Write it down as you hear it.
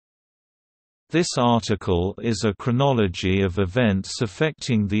This article is a chronology of events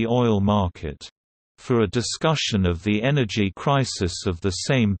affecting the oil market. For a discussion of the energy crisis of the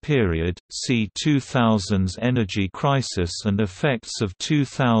same period, see 2000s energy crisis and effects of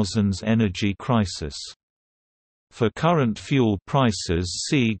 2000s energy crisis. For current fuel prices,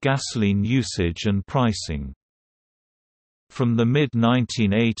 see gasoline usage and pricing. From the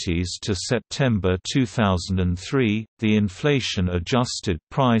mid-1980s to September 2003, the inflation-adjusted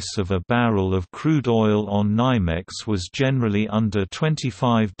price of a barrel of crude oil on NYMEX was generally under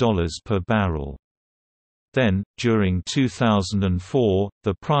 $25 per barrel. Then, during 2004,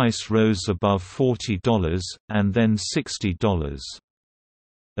 the price rose above $40, and then $60.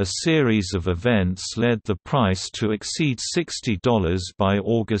 A series of events led the price to exceed $60 by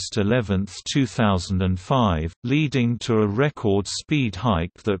August 11, 2005, leading to a record speed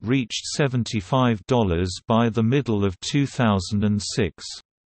hike that reached $75 by the middle of 2006.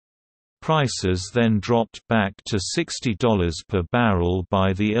 Prices then dropped back to $60 per barrel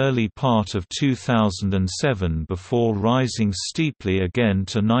by the early part of 2007 before rising steeply again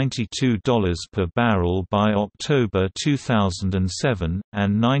to $92 per barrel by October 2007,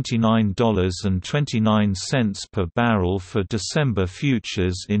 and $99.29 per barrel for December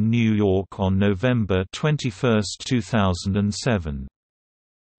futures in New York on November 21, 2007.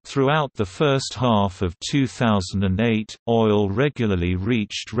 Throughout the first half of 2008, oil regularly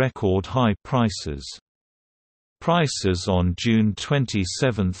reached record high prices. Prices on June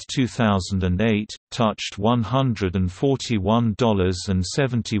 27, 2008, touched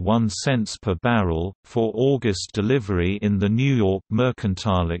 $141.71 per barrel, for August delivery in the New York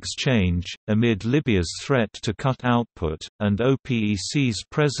Mercantile Exchange, amid Libya's threat to cut output, and OPEC's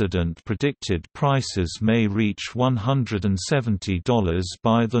president predicted prices may reach $170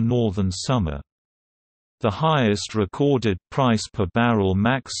 by the northern summer. The highest recorded price per barrel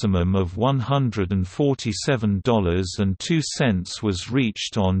maximum of $147.02 was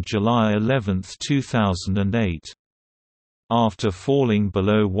reached on July 11, 2008. After falling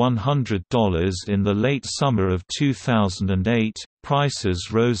below $100 in the late summer of 2008, prices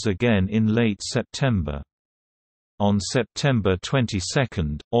rose again in late September. On September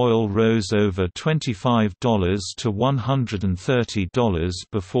 22, oil rose over $25 to $130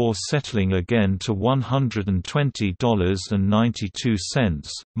 before settling again to $120.92,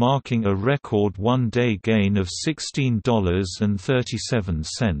 marking a record one-day gain of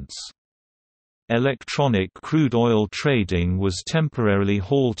 $16.37. Electronic crude oil trading was temporarily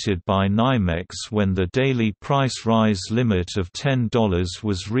halted by NYMEX when the daily price rise limit of $10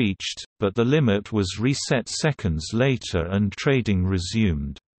 was reached, but the limit was reset seconds later and trading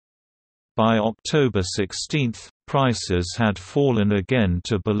resumed. By October 16, prices had fallen again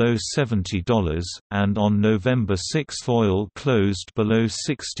to below $70, and on November 6 oil closed below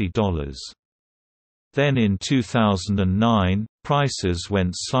 $60. Then in 2009, prices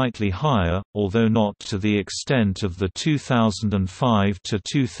went slightly higher, although not to the extent of the 2005 to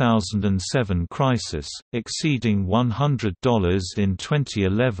 2007 crisis, exceeding $100 in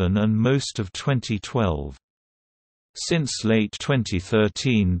 2011 and most of 2012. Since late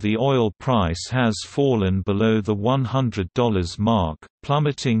 2013, the oil price has fallen below the $100 mark,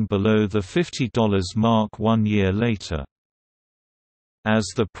 plummeting below the $50 mark 1 year later. As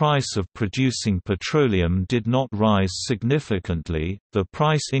the price of producing petroleum did not rise significantly, the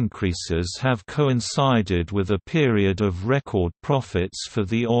price increases have coincided with a period of record profits for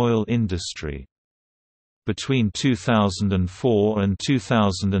the oil industry. Between 2004 and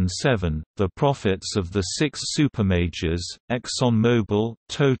 2007, the profits of the six supermajors, ExxonMobil,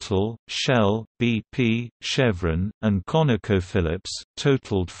 Total, Shell, BP, Chevron, and ConocoPhillips,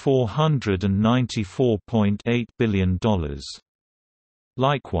 totaled $494.8 billion.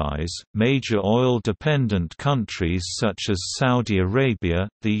 Likewise, major oil-dependent countries such as Saudi Arabia,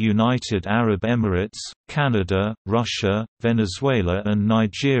 the United Arab Emirates, Canada, Russia, Venezuela and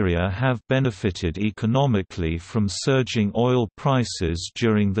Nigeria have benefited economically from surging oil prices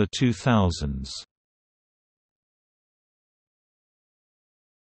during the 2000s.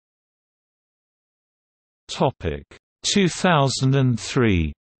 Topic: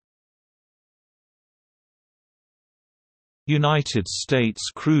 2003. United States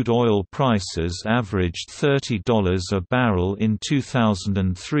crude oil prices averaged $30 a barrel in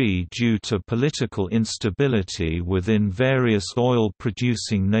 2003 due to political instability within various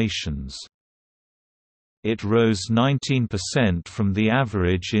oil-producing nations. It rose 19% from the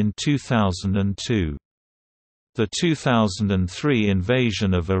average in 2002. The 2003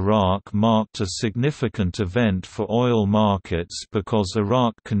 invasion of Iraq marked a significant event for oil markets because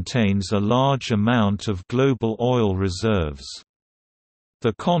Iraq contains a large amount of global oil reserves.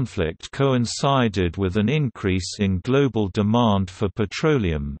 The conflict coincided with an increase in global demand for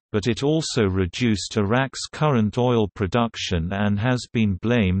petroleum, but it also reduced Iraq's current oil production and has been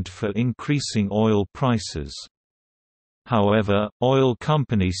blamed for increasing oil prices. However, oil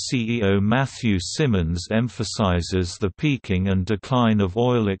company CEO Matthew Simmons emphasizes the peaking and decline of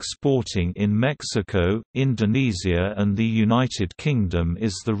oil exporting in Mexico, Indonesia and the United Kingdom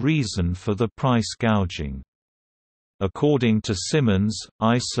is the reason for the price gouging. According to Simmons,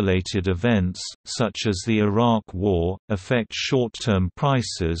 isolated events, such as the Iraq War, affect short-term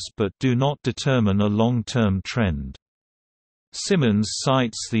prices but do not determine a long-term trend. Simmons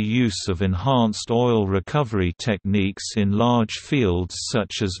cites the use of enhanced oil recovery techniques in large fields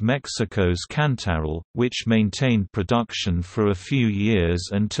such as Mexico's Cantarell, which maintained production for a few years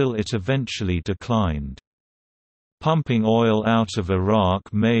until it eventually declined. Pumping oil out of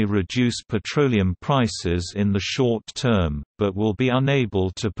Iraq may reduce petroleum prices in the short term, but will be unable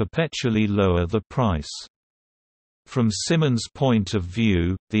to perpetually lower the price. From Simmons' point of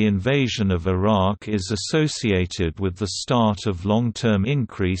view, the invasion of Iraq is associated with the start of long-term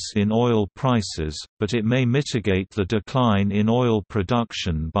increase in oil prices, but it may mitigate the decline in oil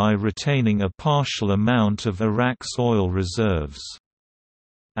production by retaining a partial amount of Iraq's oil reserves.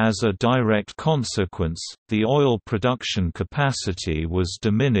 As a direct consequence, the oil production capacity was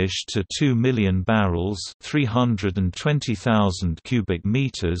diminished to 2 million barrels (320,000 cubic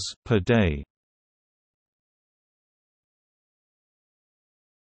meters) per day.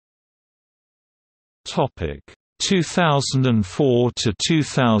 Topic: 2004 to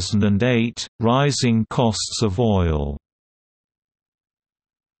 2008 rising costs of oil.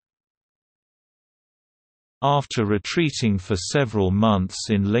 After retreating for several months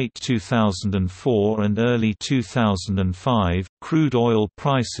in late 2004 and early 2005, crude oil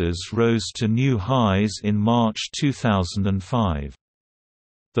prices rose to new highs in March 2005.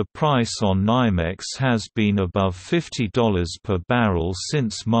 The price on NYMEX has been above $50 per barrel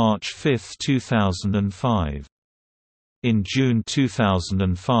since March 5, 2005. In June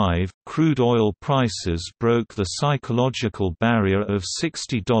 2005, crude oil prices broke the psychological barrier of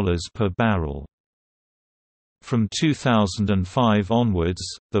 $60 per barrel. From 2005 onwards,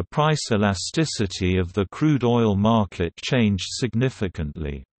 the price elasticity of the crude oil market changed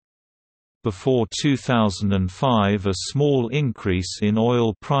significantly. Before 2005, a small increase in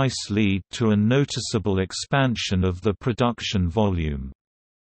oil price led to a noticeable expansion of the production volume.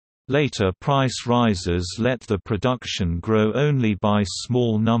 Later price rises let the production grow only by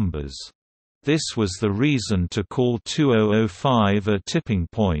small numbers. This was the reason to call 2005 a tipping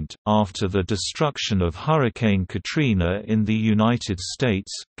point. After the destruction of Hurricane Katrina in the United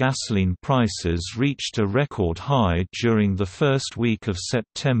States, gasoline prices reached a record high during the first week of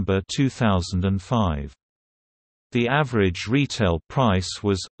September 2005. The average retail price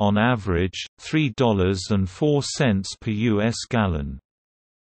was, on average, $3.04 per U.S. gallon.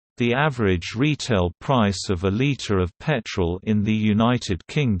 The average retail price of a litre of petrol in the United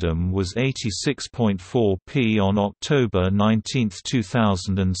Kingdom was 86.4p on October 19,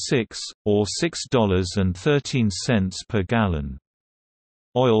 2006, or $6.13 per gallon.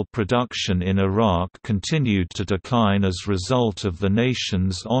 Oil production in Iraq continued to decline as a result of the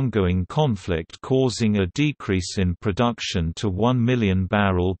nation's ongoing conflict, causing a decrease in production to 1 million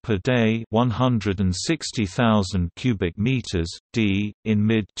barrel per day, 160,000 cubic meters d. In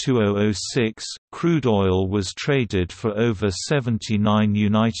mid-2006, crude oil was traded for over 79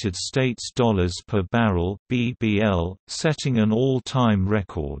 United States dollars per barrel (BBL), setting an all-time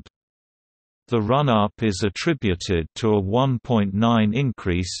record. The run-up is attributed to a 1.9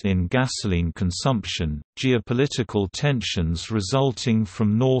 increase in gasoline consumption, geopolitical tensions resulting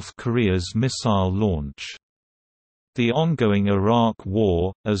from North Korea's missile launch. The ongoing Iraq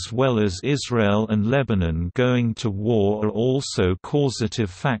War, as well as Israel and Lebanon going to war, are also causative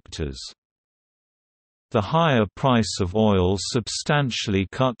factors. The higher price of oil substantially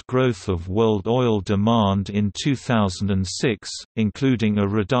cut growth of world oil demand in 2006, including a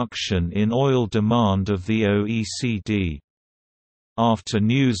reduction in oil demand of the OECD. After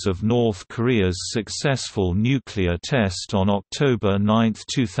news of North Korea's successful nuclear test on October 9,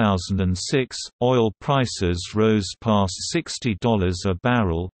 2006, oil prices rose past $60 a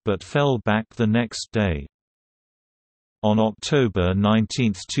barrel, but fell back the next day. On October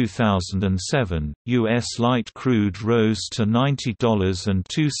 19, 2007, U.S. light crude rose to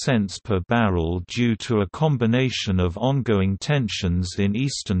 $90.02 per barrel due to a combination of ongoing tensions in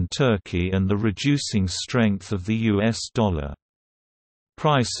eastern Turkey and the reducing strength of the U.S. dollar.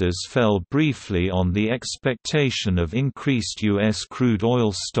 Prices fell briefly on the expectation of increased U.S. crude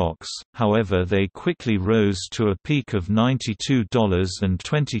oil stocks, however they quickly rose to a peak of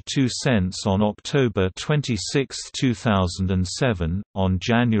 $92.22 on October 26, 2007. On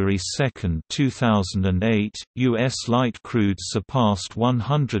January 2, 2008, U.S. light crude surpassed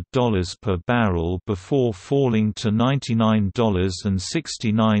 $100 per barrel before falling to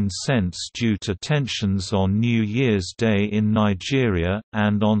 $99.69 due to tensions on New Year's Day in Nigeria,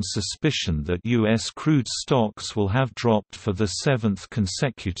 and on suspicion that U.S. crude stocks will have dropped for the seventh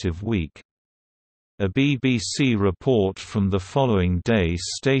consecutive week. A BBC report from the following day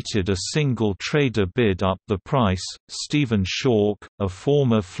stated a single trader bid up the price. Stephen Schork, a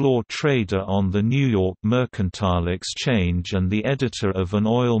former floor trader on the New York Mercantile Exchange and the editor of an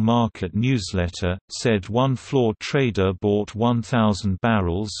oil market newsletter, said one floor trader bought 1,000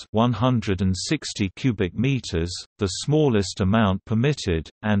 barrels (160 cubic meters), the smallest amount permitted,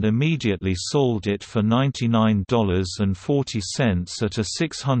 and immediately sold it for $99.40 at a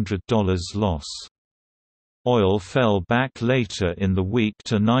 $600 loss. Oil fell back later in the week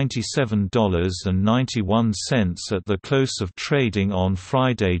to $97.91 at the close of trading on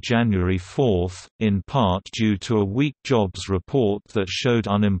Friday, January 4, in part due to a weak jobs report that showed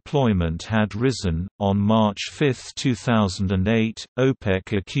unemployment had risen. On March 5, 2008,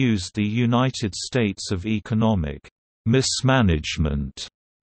 OPEC accused the United States of economic mismanagement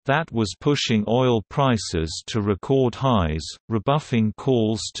that was pushing oil prices to record highs, rebuffing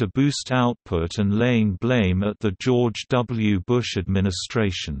calls to boost output and laying blame at the George W. Bush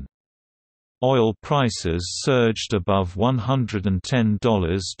administration. Oil prices surged above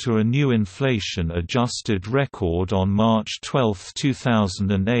 $110 to a new inflation-adjusted record on March 12,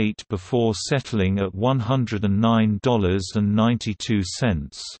 2008 before settling at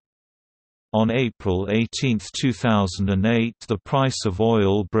 $109.92. On April 18, 2008, the price of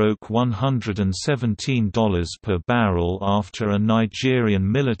oil broke $117 per barrel after a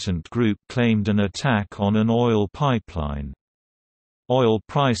Nigerian militant group claimed an attack on an oil pipeline. Oil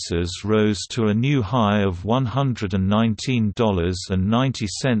prices rose to a new high of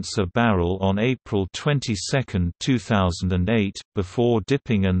 $119.90 a barrel on April 22, 2008, before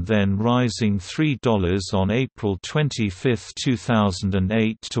dipping and then rising $3 on April 25,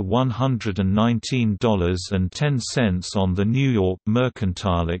 2008 to $119.10 on the New York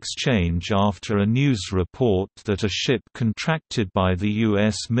Mercantile Exchange after a news report that a ship contracted by the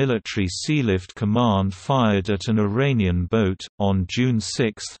U.S. military Sealift Command fired at an Iranian boat. On June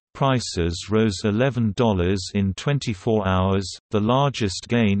 6, prices rose $11 in 24 hours, the largest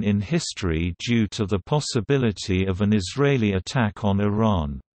gain in history due to the possibility of an Israeli attack on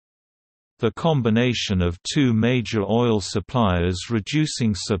Iran. The combination of two major oil suppliers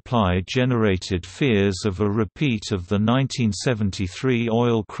reducing supply generated fears of a repeat of the 1973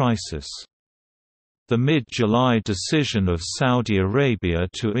 oil crisis. The mid-July decision of Saudi Arabia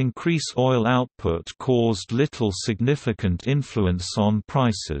to increase oil output caused little significant influence on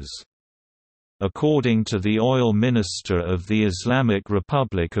prices. According to the oil minister of the Islamic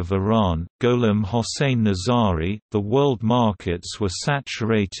Republic of Iran, Gholam Hossein Nazari, the world markets were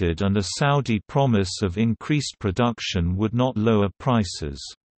saturated and a Saudi promise of increased production would not lower prices.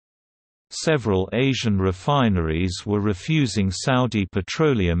 Several Asian refineries were refusing Saudi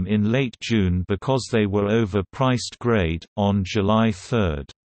petroleum in late June because they were overpriced. Grade. On July 3,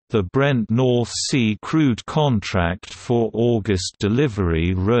 the Brent North Sea crude contract for August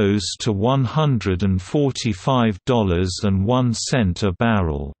delivery rose to $145.01 a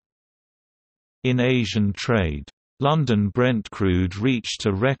barrel. In Asian trade, London Brent crude reached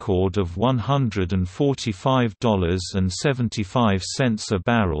a record of $145.75 a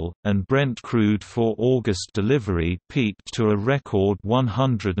barrel, and Brent crude for August delivery peaked to a record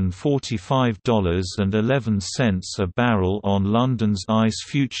 $145.11 a barrel on London's ICE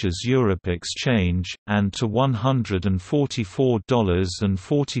Futures Europe exchange, and to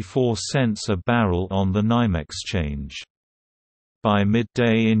 $144.44 a barrel on the NYMEX exchange. By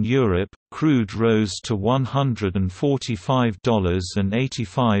midday in Europe, crude rose to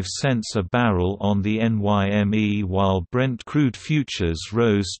 $145.85 a barrel on the NYME, while Brent crude futures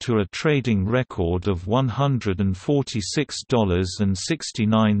rose to a trading record of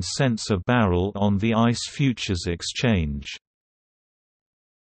 $146.69 a barrel on the ICE Futures exchange.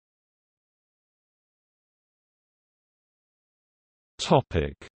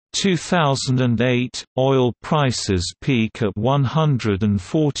 2008, oil prices peak at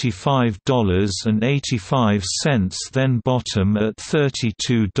 $145.85, then bottom at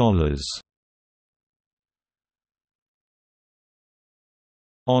 $32.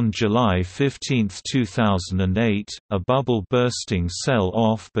 On July 15, 2008, a bubble-bursting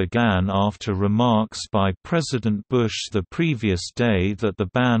sell-off began after remarks by President Bush the previous day that the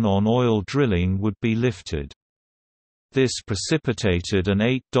ban on oil drilling would be lifted. This precipitated an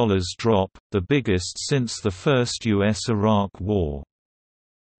 $8 drop, the biggest since the first U.S.-Iraq War.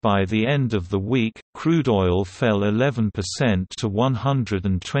 By the end of the week, crude oil fell 11% to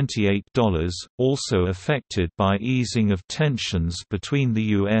 $128, also affected by easing of tensions between the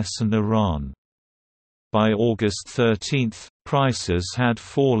U.S. and Iran. By August 13, prices had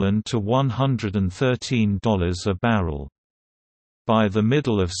fallen to $113 a barrel. By the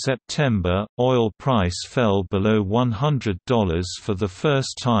middle of September, oil price fell below $100 for the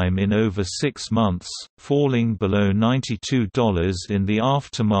first time in over 6 months, falling below $92 in the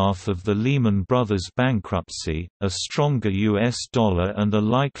aftermath of the Lehman Brothers bankruptcy. A stronger US dollar and a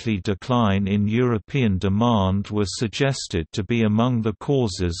likely decline in European demand were suggested to be among the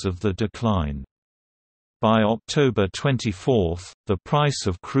causes of the decline. By October 24, the price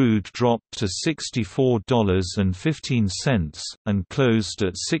of crude dropped to $64.15, and closed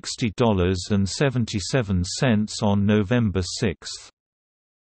at $60.77 on November 6.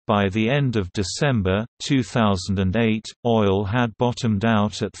 By the end of December 2008, oil had bottomed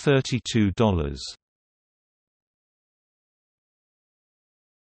out at $32.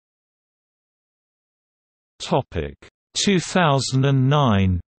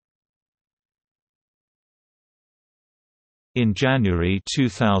 2009. In January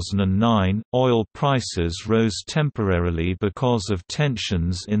 2009, oil prices rose temporarily because of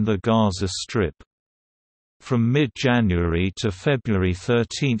tensions in the Gaza Strip. From mid-January to February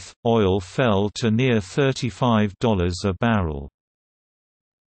 13, oil fell to near $35 a barrel.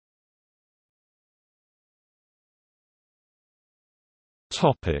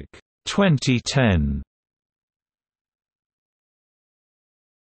 Topic 2010.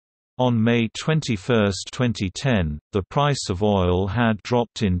 On May 21, 2010, the price of oil had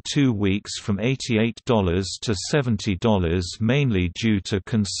dropped in 2 weeks from $88 to $70, mainly due to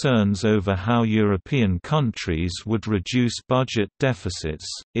concerns over how European countries would reduce budget deficits.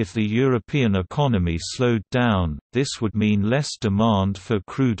 If the European economy slowed down, this would mean less demand for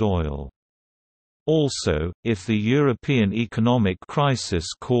crude oil. Also, if the European economic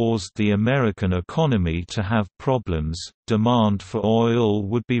crisis caused the American economy to have problems, demand for oil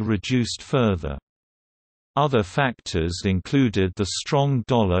would be reduced further. Other factors included the strong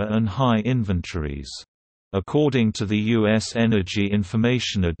dollar and high inventories. According to the U.S. Energy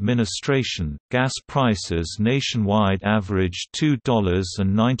Information Administration, gas prices nationwide averaged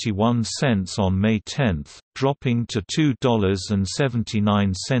 $2.91 on May 10, dropping to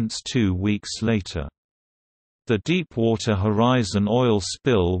 $2.79 2 weeks later. The Deepwater Horizon oil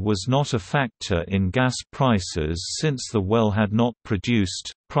spill was not a factor in gas prices since the well had not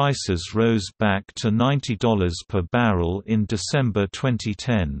produced. Prices rose back to $90 per barrel in December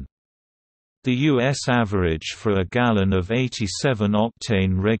 2010. The U.S. average for a gallon of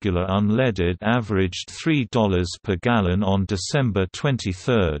 87-octane regular unleaded averaged $3 per gallon on December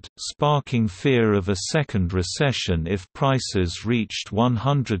 23, sparking fear of a second recession if prices reached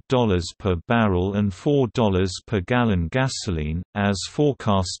 $100 per barrel and $4 per gallon gasoline, as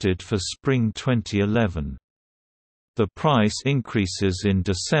forecasted for spring 2011. The price increases in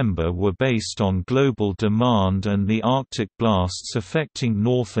December were based on global demand and the Arctic blasts affecting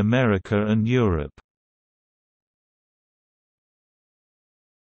North America and Europe.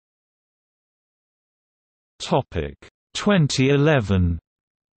 Topic 2011.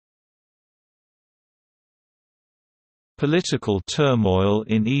 Political turmoil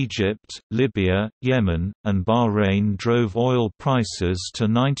in Egypt, Libya, Yemen, and Bahrain drove oil prices to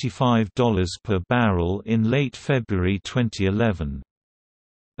 $95 per barrel in late February 2011.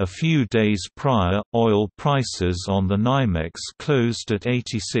 A few days prior, oil prices on the NYMEX closed at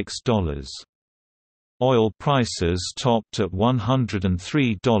 $86. Oil prices topped at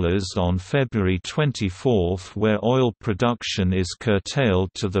 $103 on February 24, where oil production is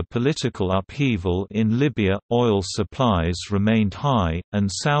curtailed to the political upheaval in Libya. Oil supplies remained high, and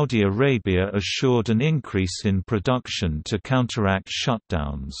Saudi Arabia assured an increase in production to counteract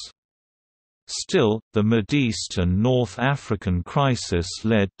shutdowns. Still, the Mideast and North African crisis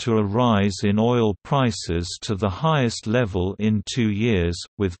led to a rise in oil prices to the highest level in 2 years,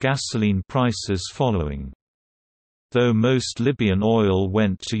 with gasoline prices following. Though most Libyan oil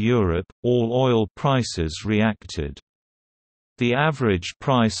went to Europe, all oil prices reacted. The average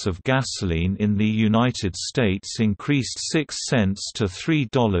price of gasoline in the United States increased 6 cents to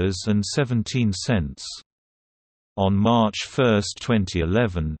 $3.17. On March 1,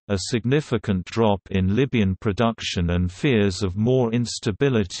 2011, a significant drop in Libyan production and fears of more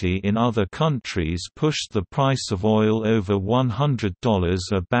instability in other countries pushed the price of oil over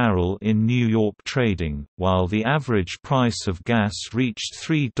 $100 a barrel in New York trading, while the average price of gas reached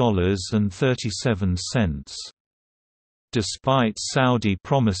 $3.37. Despite Saudi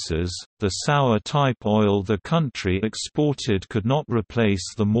promises, the sour-type oil the country exported could not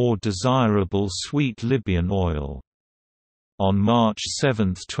replace the more desirable sweet Libyan oil. On March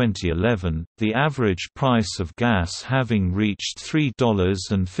 7, 2011, the average price of gas having reached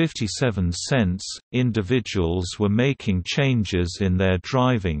 $3.57, individuals were making changes in their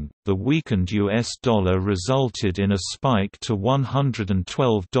driving. The weakened US dollar resulted in a spike to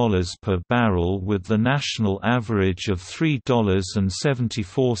 $112 per barrel, with the national average of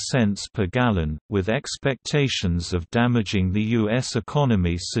 $3.74 per gallon, with expectations of damaging the US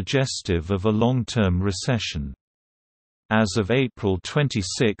economy suggestive of a long-term recession. As of April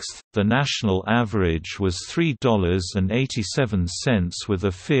 26, the national average was $3.87, with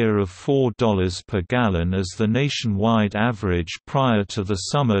a fear of $4 per gallon as the nationwide average prior to the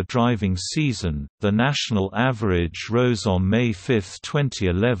summer driving season. The national average rose on May 5,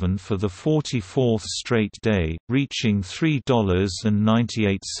 2011 for the 44th straight day, reaching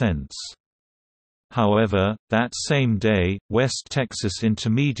 $3.98. However, that same day, West Texas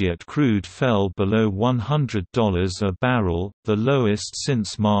Intermediate crude fell below $100 a barrel, the lowest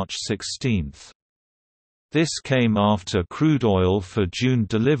since March 16. This came after crude oil for June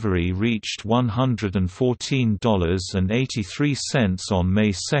delivery reached $114.83 on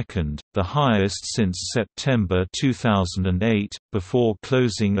May 2, the highest since September 2008, before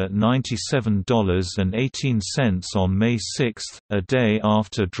closing at $97.18 on May 6, a day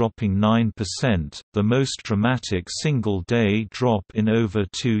after dropping 9%, the most dramatic single-day drop in over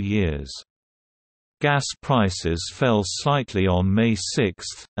 2 years. Gas prices fell slightly on May 6,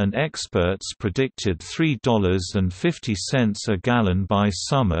 and experts predicted $3.50 a gallon by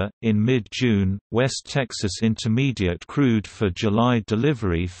summer. In mid-June, West Texas Intermediate crude for July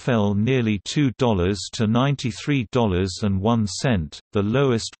delivery fell nearly $2 to $93.01, the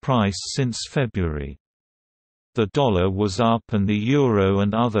lowest price since February. The dollar was up and the euro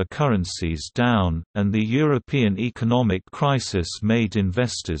and other currencies down, and the European economic crisis made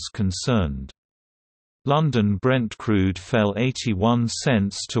investors concerned. London Brent crude fell 81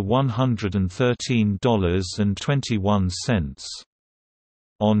 cents to $113.21.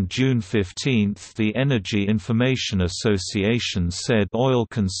 On June 15, the Energy Information Association said oil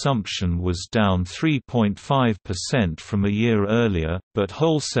consumption was down 3.5% from a year earlier, but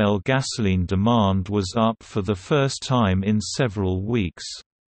wholesale gasoline demand was up for the first time in several weeks.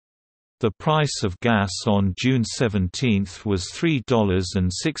 The price of gas on June 17 was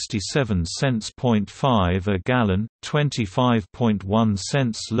 $3.67.5 a gallon, 25.1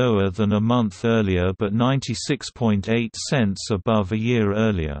 cents lower than a month earlier but 96.8 cents above a year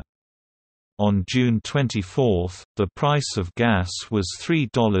earlier. On June 24, the price of gas was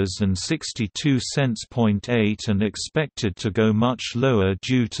 $3.62.8 and expected to go much lower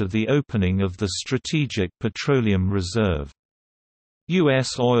due to the opening of the Strategic Petroleum Reserve.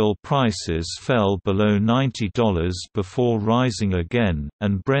 U.S. oil prices fell below $90 before rising again,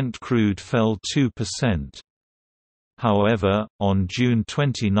 and Brent crude fell 2%. However, on June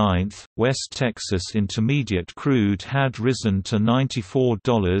 29, West Texas Intermediate crude had risen to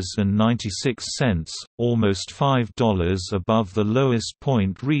 $94.96, almost $5 above the lowest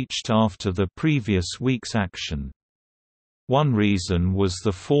point reached after the previous week's action. One reason was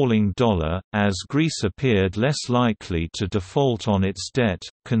the falling dollar, as Greece appeared less likely to default on its debt.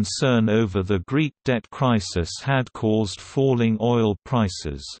 Concern over the Greek debt crisis had caused falling oil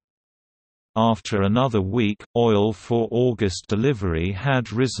prices. After another week, oil for August delivery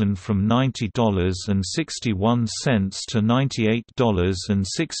had risen from $90.61 to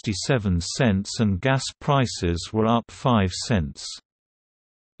 $98.67, and gas prices were up 5 cents.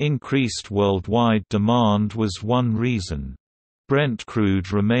 Increased worldwide demand was one reason. Brent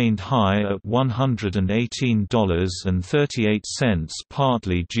crude remained high at $118.38,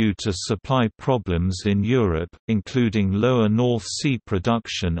 partly due to supply problems in Europe, including lower North Sea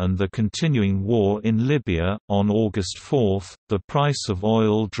production and the continuing war in Libya. On August 4, the price of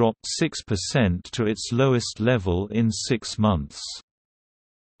oil dropped 6% to its lowest level in 6 months.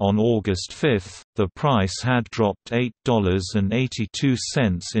 On August 5, the price had dropped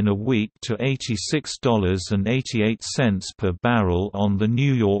 $8.82 in a week to $86.88 per barrel on the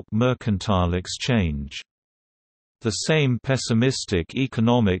New York Mercantile Exchange. The same pessimistic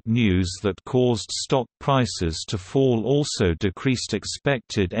economic news that caused stock prices to fall also decreased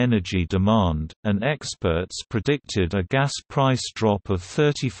expected energy demand, and experts predicted a gas price drop of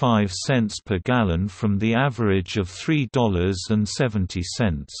 35 cents per gallon from the average of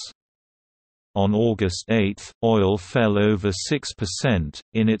 $3.70. On August 8, oil fell over 6%,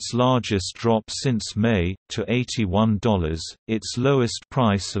 in its largest drop since May, to $81, its lowest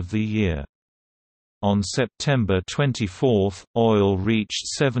price of the year. On September 24, oil reached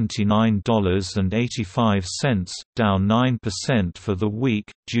 $79.85, down 9% for the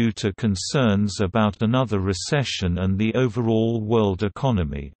week, due to concerns about another recession and the overall world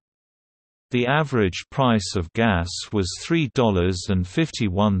economy. The average price of gas was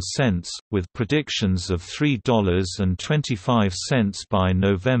 $3.51, with predictions of $3.25 by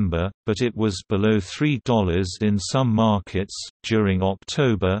November, but it was below $3 in some markets. During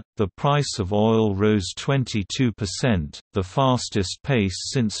October, the price of oil rose 22%, the fastest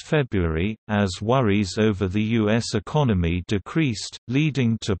pace since February, as worries over the U.S. economy decreased,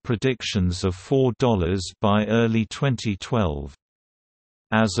 leading to predictions of $4 by early 2012.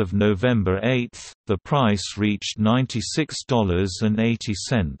 As of November 8, the price reached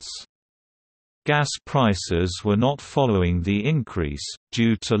 $96.80. Gas prices were not following the increase,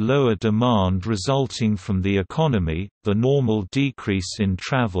 due to lower demand resulting from the economy, the normal decrease in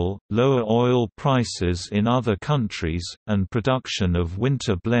travel, lower oil prices in other countries, and production of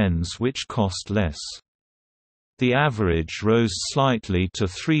winter blends which cost less. The average rose slightly to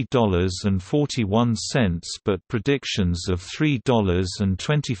 $3.41, but predictions of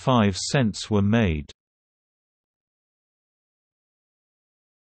 $3.25 were made.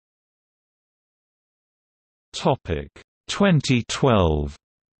 Topic 2012.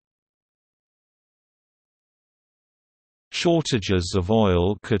 Shortages of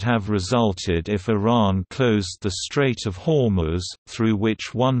oil could have resulted if Iran closed the Strait of Hormuz, through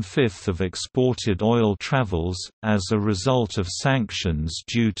which 1/5 of exported oil travels, as a result of sanctions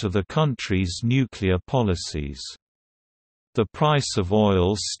due to the country's nuclear policies. The price of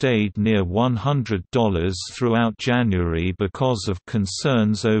oil stayed near $100 throughout January because of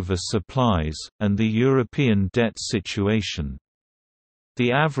concerns over supplies, and the European debt situation.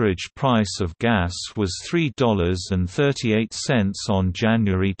 The average price of gas was $3.38 on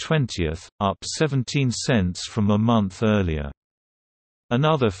January 20, up 17 cents from a month earlier.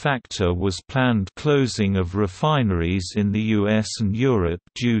 Another factor was planned closing of refineries in the US and Europe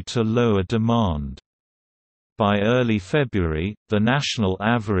due to lower demand. By early February, the national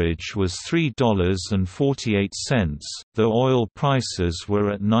average was $3.48, though oil prices were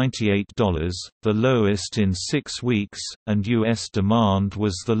at $98, the lowest in 6 weeks, and U.S. demand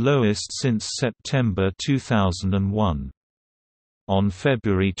was the lowest since September 2001. On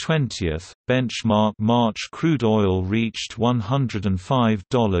February 20, benchmark March crude oil reached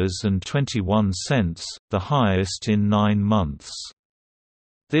 $105.21, the highest in 9 months.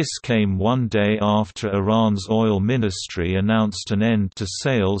 This came one day after Iran's oil ministry announced an end to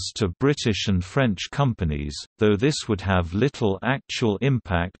sales to British and French companies, though this would have little actual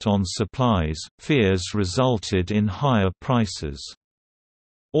impact on supplies. Fears resulted in higher prices.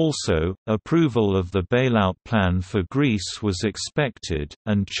 Also, approval of the bailout plan for Greece was expected,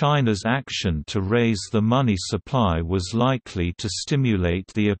 and China's action to raise the money supply was likely to stimulate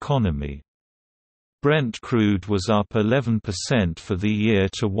the economy. Brent crude was up 11% for the year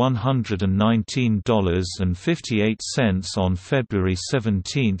to $119.58 on February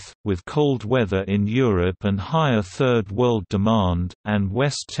 17, with cold weather in Europe and higher Third World demand, and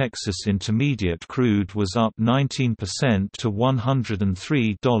West Texas Intermediate crude was up 19% to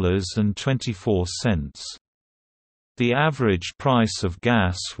 $103.24. The average price of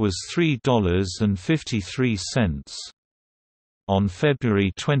gas was $3.53. On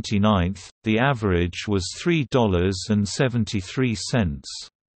February 29, the average was $3.73.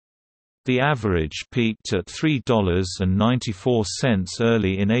 The average peaked at $3.94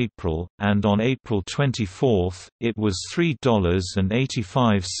 early in April, and on April 24, it was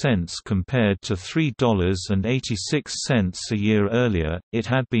 $3.85 compared to $3.86 a year earlier. It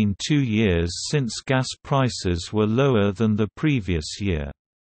had been 2 years since gas prices were lower than the previous year.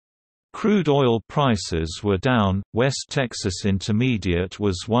 Crude oil prices were down. West Texas Intermediate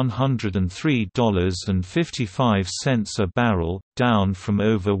was $103.55 a barrel, down from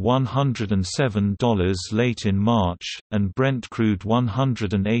over $107 late in March, and Brent crude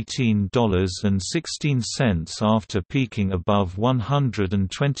 $118.16 after peaking above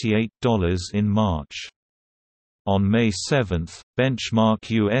 $128 in March. On May 7, benchmark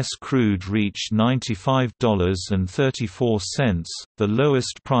U.S. crude reached $95.34, the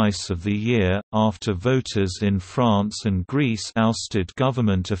lowest price of the year, after voters in France and Greece ousted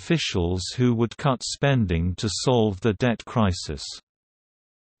government officials who would cut spending to solve the debt crisis.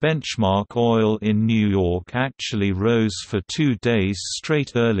 Benchmark oil in New York actually rose for 2 days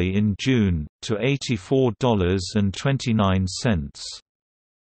straight early in June, to $84.29.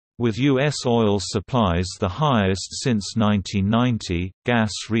 With U.S. oil supplies the highest since 1990,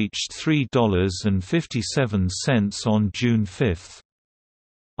 gas reached $3.57 on June 5.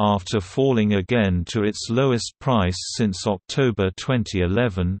 After falling again to its lowest price since October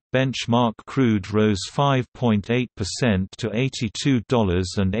 2011, benchmark crude rose 5.8% to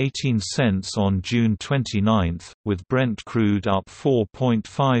 $82.18 on June 29, with Brent crude up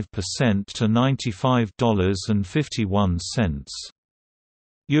 4.5% to $95.51.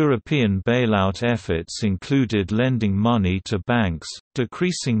 European bailout efforts included lending money to banks,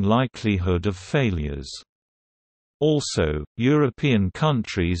 decreasing likelihood of failures. Also, European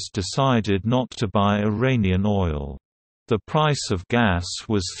countries decided not to buy Iranian oil. The price of gas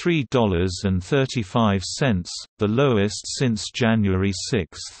was $3.35, the lowest since January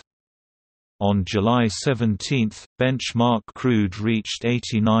 6. On July 17, benchmark crude reached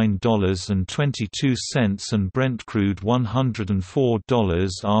 $89.22 and Brent crude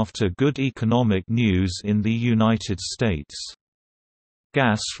 $104 after good economic news in the United States.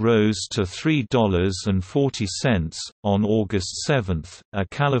 Gas rose to $3.40. On August 7, a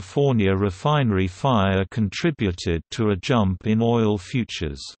California refinery fire contributed to a jump in oil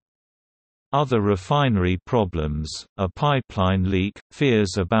futures. Other refinery problems, a pipeline leak,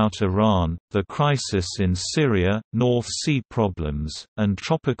 fears about Iran, the crisis in Syria, North Sea problems, and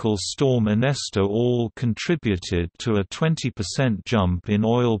Tropical Storm Ernesto all contributed to a 20% jump in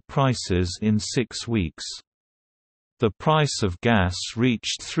oil prices in 6 weeks. The price of gas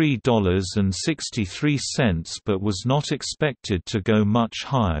reached $3.63 but was not expected to go much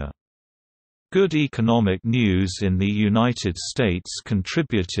higher. Good economic news in the United States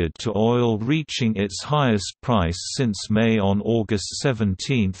contributed to oil reaching its highest price since May on August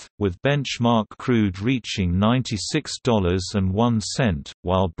 17, with benchmark crude reaching $96.01,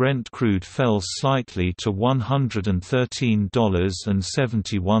 while Brent crude fell slightly to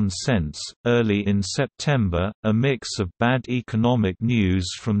 $113.71. Early in September, a mix of bad economic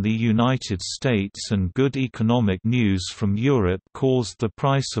news from the United States and good economic news from Europe caused the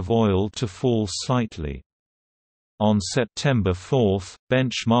price of oil to fall slightly. On September 4,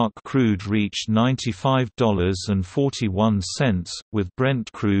 benchmark crude reached $95.41, with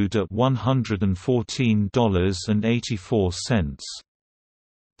Brent crude at $114.84.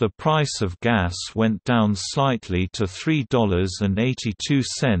 The price of gas went down slightly to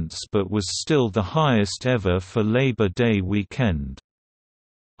 $3.82 but was still the highest ever for Labor Day weekend.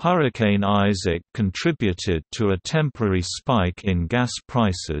 Hurricane Isaac contributed to a temporary spike in gas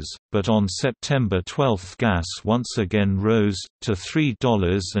prices, but on September 12 gas once again rose, to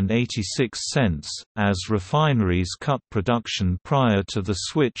 $3.86, as refineries cut production prior to the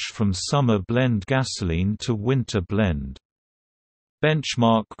switch from summer blend gasoline to winter blend.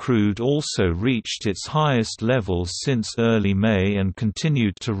 Benchmark crude also reached its highest levels since early May and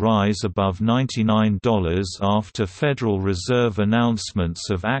continued to rise above $99 after Federal Reserve announcements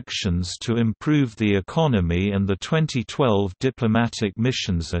of actions to improve the economy and the 2012 diplomatic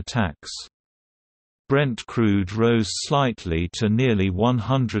missions attacks. Brent crude rose slightly to nearly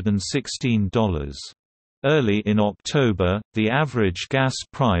 $116. Early in October, the average gas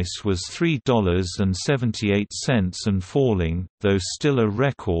price was $3.78 and falling, though still a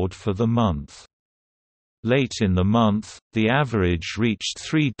record for the month. Late in the month, the average reached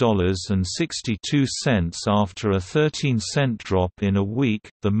 $3.62 after a 13-cent drop in a week,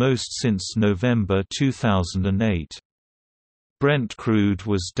 the most since November 2008. Brent crude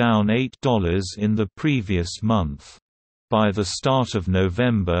was down $8 in the previous month. By the start of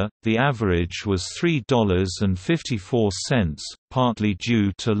November, the average was $3.54, partly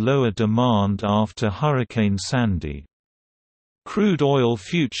due to lower demand after Hurricane Sandy. Crude oil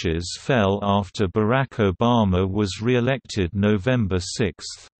futures fell after Barack Obama was re-elected November 6.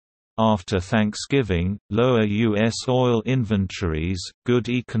 After Thanksgiving, lower U.S. oil inventories, good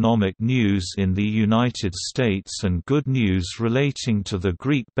economic news in the United States and good news relating to the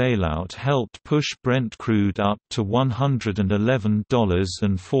Greek bailout helped push Brent crude up to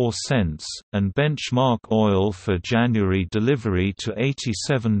 $111.04, and benchmark oil for January delivery to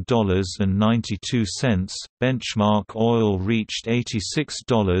 $87.92. Benchmark oil reached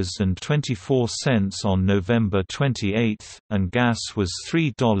 $86.24 on November 28, and gas was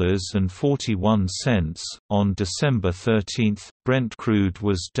 $3. $102.41. On December 13, Brent crude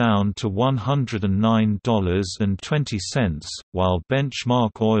was down to $109.20, while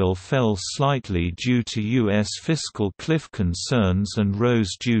benchmark oil fell slightly due to U.S. fiscal cliff concerns and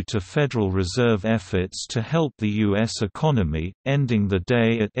rose due to Federal Reserve efforts to help the U.S. economy, ending the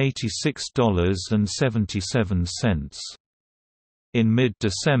day at $86.77. In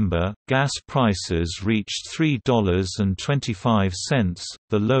mid-December, gas prices reached $3.25,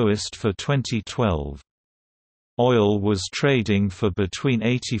 the lowest for 2012. Oil was trading for between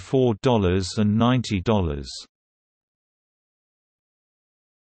 $84 and $90.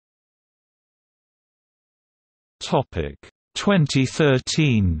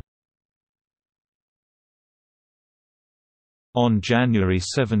 2013. On January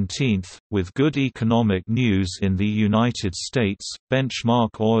 17, with good economic news in the United States,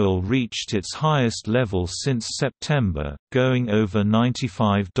 benchmark oil reached its highest level since September, going over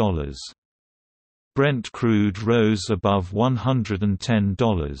 $95. Brent crude rose above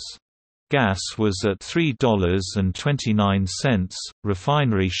 $110. Gas was at $3.29.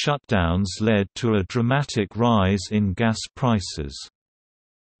 Refinery shutdowns led to a dramatic rise in gas prices.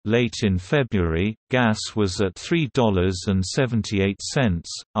 Late in February, gas was at $3.78,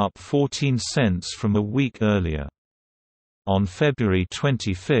 up 14 cents from a week earlier. On February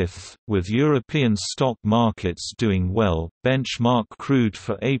 25, with European stock markets doing well, benchmark crude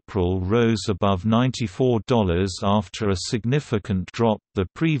for April rose above $94 after a significant drop the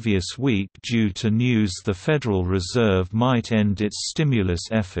previous week due to news the Federal Reserve might end its stimulus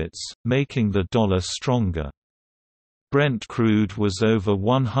efforts, making the dollar stronger. Brent crude was over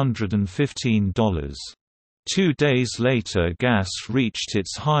 $115. 2 days later gas reached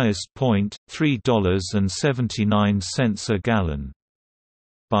its highest point, $3.79 a gallon.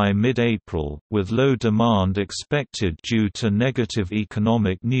 By mid-April, with low demand expected due to negative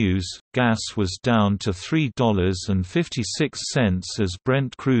economic news, gas was down to $3.56 as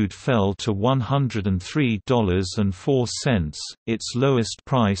Brent crude fell to $103.04, its lowest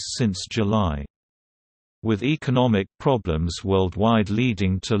price since July. With economic problems worldwide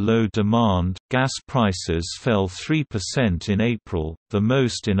leading to low demand, gas prices fell 3% in April, the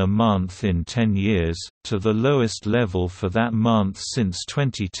most in a month in 10 years, to the lowest level for that month since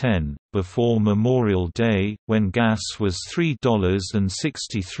 2010, before Memorial Day, when gas was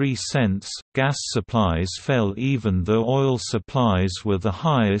 $3.63. Gas supplies fell even though oil supplies were the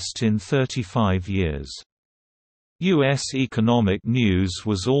highest in 35 years. U.S. economic news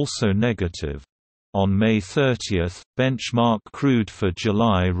was also negative. On May 30, benchmark crude for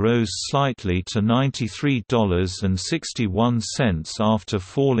July rose slightly to $93.61 after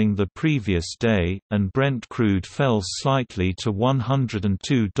falling the previous day, and Brent crude fell slightly to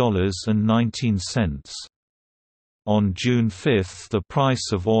 $102.19. On June 5 the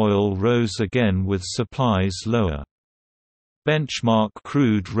price of oil rose again with supplies lower. Benchmark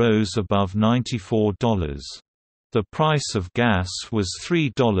crude rose above $94. The price of gas was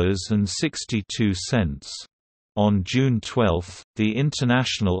 $3.62. On June 12, the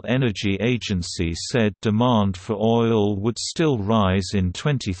International Energy Agency said demand for oil would still rise in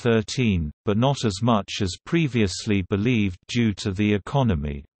 2013, but not as much as previously believed due to the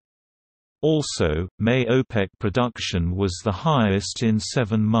economy. Also, May OPEC production was the highest in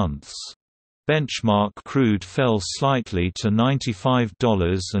 7 months. Benchmark crude fell slightly to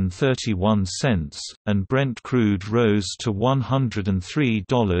 $95.31, and Brent crude rose to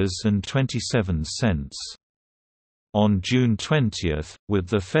 $103.27. On June 20, with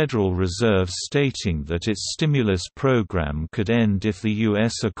the Federal Reserve stating that its stimulus program could end if the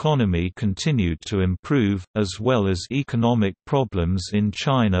U.S. economy continued to improve, as well as economic problems in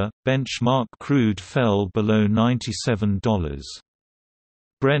China, benchmark crude fell below $97.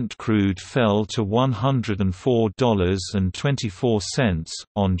 Brent crude fell to $104.24.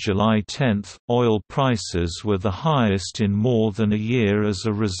 On July 10, oil prices were the highest in more than a year as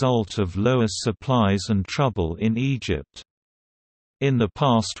a result of lower supplies and trouble in Egypt. In the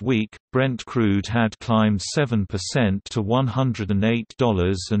past week, Brent crude had climbed 7% to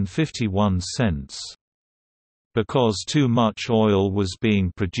 $108.51. Because too much oil was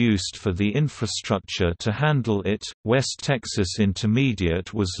being produced for the infrastructure to handle it, West Texas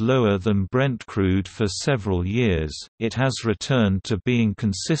Intermediate was lower than Brent crude for several years. It has returned to being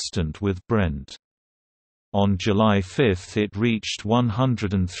consistent with Brent. On July 5 it reached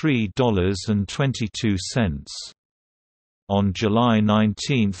 $103.22. On July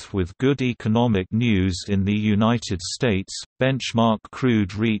 19 with good economic news in the United States, benchmark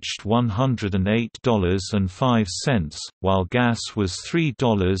crude reached $108.05, while gas was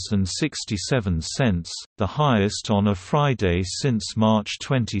 $3.67, the highest on a Friday since March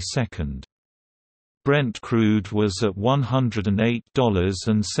 22. Brent crude was at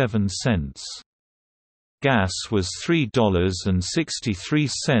 $108.07. Gas was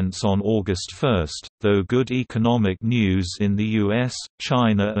 $3.63 on August 1, though good economic news in the US,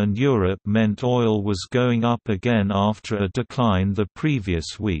 China and Europe meant oil was going up again after a decline the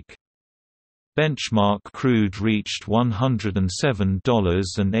previous week. Benchmark crude reached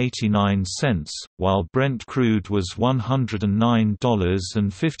 $107.89, while Brent crude was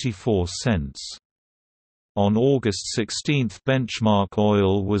 $109.54. On August 16 benchmark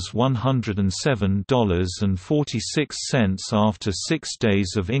oil was $107.46 after 6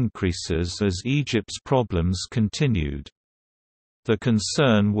 days of increases as Egypt's problems continued. The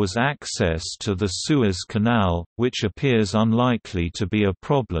concern was access to the Suez Canal, which appears unlikely to be a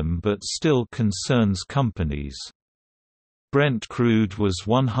problem but still concerns companies. Brent crude was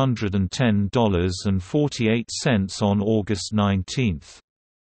 $110.48 on August 19.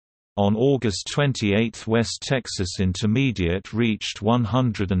 On August 28 West Texas Intermediate reached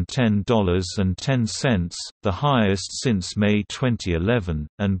 $110.10, the highest since May 2011,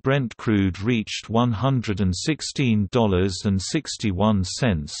 and Brent crude reached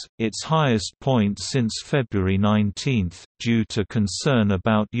 $116.61, its highest point since February 19, due to concern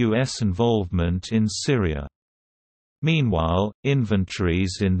about U.S. involvement in Syria. Meanwhile,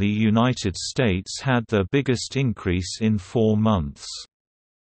 inventories in the United States had their biggest increase in 4 months.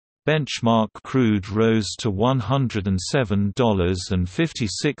 Benchmark crude rose to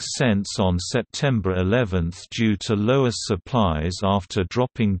 $107.56 on September 11 due to lower supplies after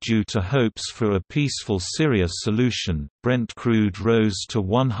dropping due to hopes for a peaceful Syria solution. Brent crude rose to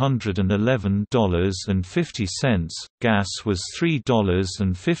 $111.50. Gas was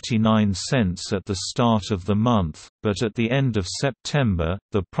 $3.59 at the start of the month, but at the end of September,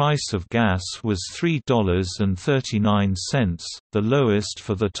 the price of gas was $3.39, the lowest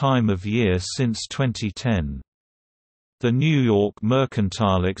for the time of year since 2010. The New York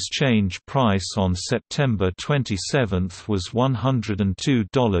Mercantile Exchange price on September 27 was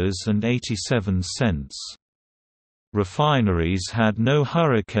 $102.87. Refineries had no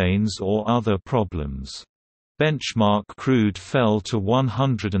hurricanes or other problems. Benchmark crude fell to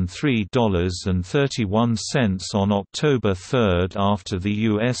 $103.31 on October 3 after the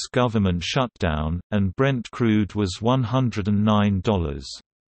U.S. government shutdown, and Brent crude was $109.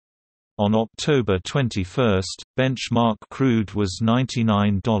 On October 21, benchmark crude was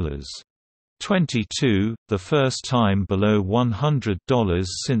 $99.22, the first time below $100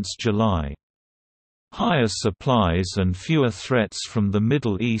 since July. Higher supplies and fewer threats from the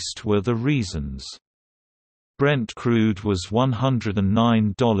Middle East were the reasons. Brent crude was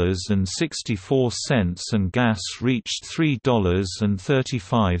 $109.64 and gas reached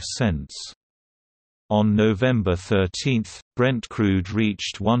 $3.35. On November 13, Brent crude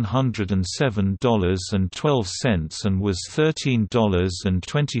reached $107.12 and was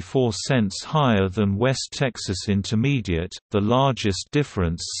 $13.24 higher than West Texas Intermediate, the largest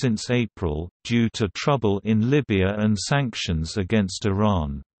difference since April, due to trouble in Libya and sanctions against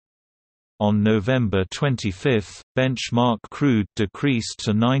Iran. On November 25, benchmark crude decreased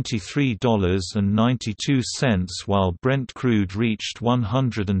to $93.92 while Brent crude reached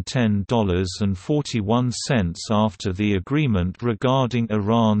 $110.41 after the agreement regarding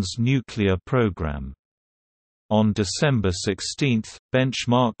Iran's nuclear program. On December 16,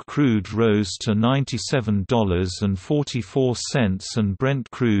 benchmark crude rose to $97.44 and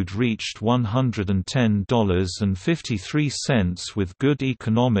Brent crude reached $110.53 with good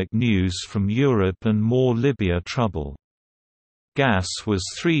economic news from Europe and more Libya trouble. Gas was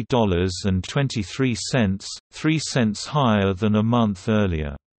 $3.23, 3 cents higher than a month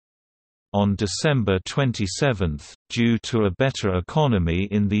earlier. On December 27, due to a better economy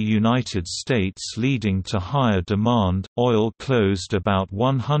in the United States leading to higher demand, oil closed about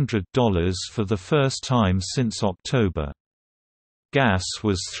 $100 for the first time since October. Gas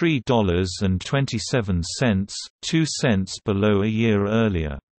was $3.27, 2 cents below a year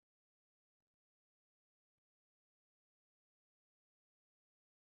earlier.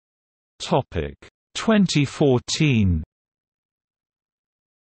 Topic 2014.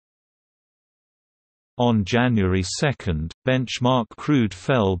 On January 2, benchmark crude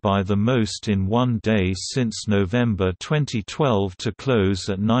fell by the most in one day since November 2012 to close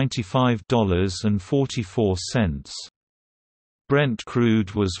at $95.44. Brent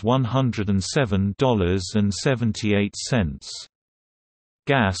crude was $107.78.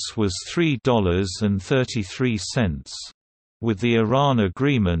 Gas was $3.33. With the Iran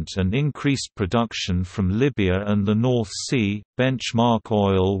agreement and increased production from Libya and the North Sea, benchmark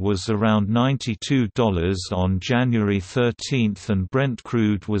oil was around $92 on January 13 and Brent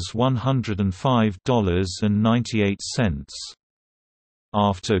crude was $105.98.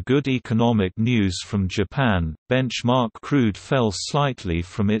 After good economic news from Japan, benchmark crude fell slightly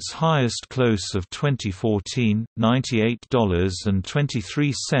from its highest close of 2014,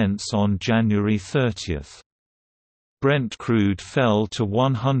 $98.23 on January 30. Brent crude fell to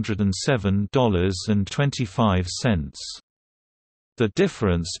 $107.25. The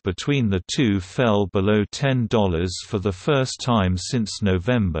difference between the two fell below $10 for the first time since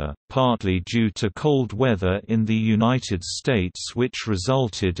November, partly due to cold weather in the United States which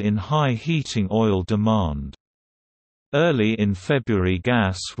resulted in high heating oil demand. Early in February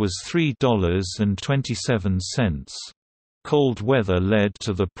gas was $3.27. Cold weather led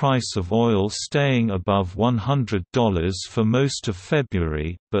to the price of oil staying above $100 for most of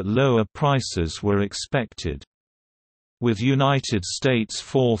February, but lower prices were expected. With United States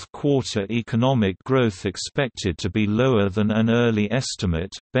fourth-quarter economic growth expected to be lower than an early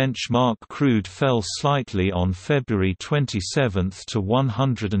estimate, benchmark crude fell slightly on February 27 to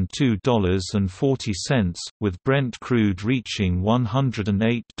 $102.40, with Brent crude reaching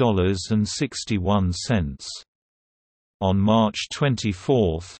 $108.61. On March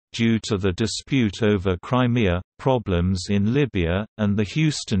 24, due to the dispute over Crimea, problems in Libya, and the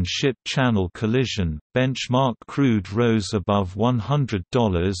Houston Ship Channel collision, benchmark crude rose above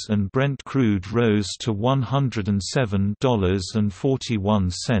 $100 and Brent crude rose to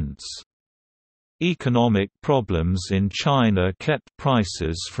 $107.41. Economic problems in China kept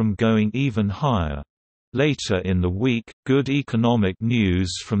prices from going even higher. Later in the week, good economic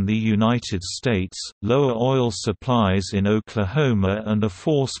news from the United States, lower oil supplies in Oklahoma and a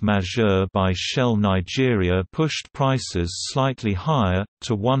force majeure by Shell Nigeria pushed prices slightly higher,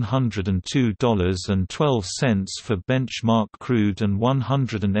 to $102.12 for benchmark crude and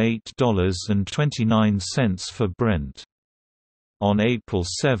 $108.29 for Brent. On April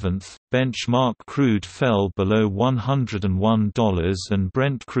 7, benchmark crude fell below $101 and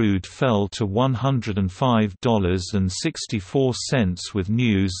Brent crude fell to $105.64 with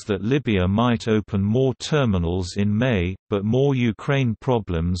news that Libya might open more terminals in May, but more Ukraine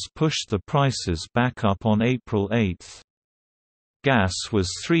problems pushed the prices back up on April 8. Gas was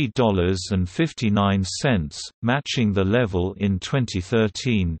 $3.59, matching the level in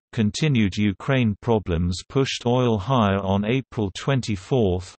 2013. Continued Ukraine problems pushed oil higher on April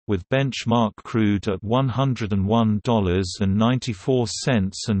 24, with benchmark crude at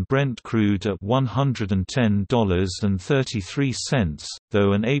 $101.94 and Brent crude at $110.33,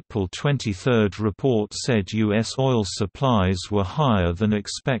 though an April 23 report said U.S. oil supplies were higher than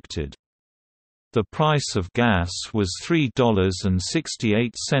expected. The price of gas was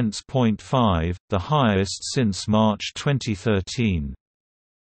 $3.68.5, the highest since March 2013.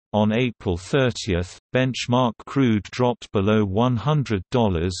 On April 30, benchmark crude dropped below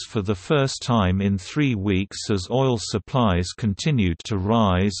 $100 for the first time in 3 weeks as oil supplies continued to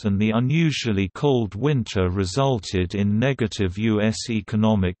rise and the unusually cold winter resulted in negative U.S.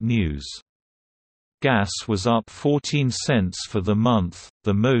 economic news. Gas was up 14 cents for the month,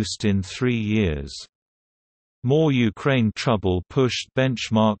 the most in 3 years. More Ukraine trouble pushed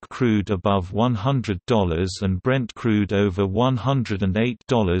benchmark crude above $100 and Brent crude over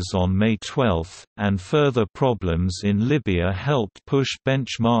 $108 on May 12, and further problems in Libya helped push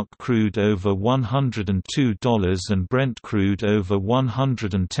benchmark crude over $102 and Brent crude over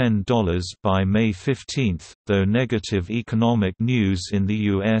 $110 by May 15, though negative economic news in the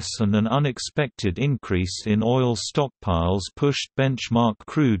U.S. and an unexpected increase in oil stockpiles pushed benchmark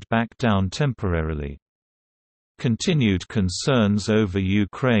crude back down temporarily. Continued concerns over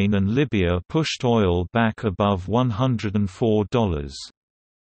Ukraine and Libya pushed oil back above $104.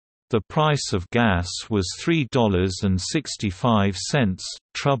 The price of gas was $3.65.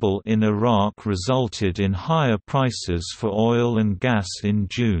 Trouble in Iraq resulted in higher prices for oil and gas in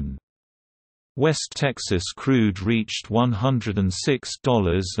June. West Texas crude reached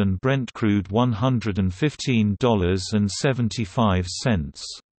 $106 and Brent crude $115.75.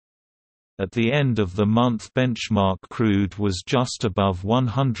 At the end of the month benchmark crude was just above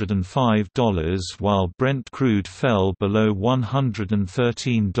 $105 while Brent crude fell below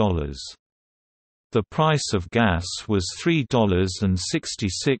 $113. The price of gas was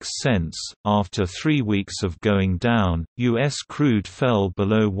 $3.66. After 3 weeks of going down, U.S. crude fell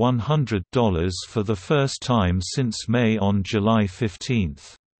below $100 for the first time since May on July 15.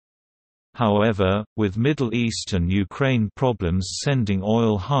 However, with Middle East and Ukraine problems sending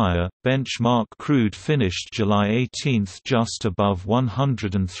oil higher, benchmark crude finished July 18 just above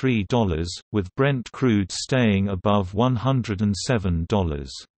 $103, with Brent crude staying above $107.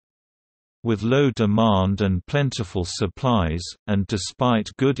 With low demand and plentiful supplies, and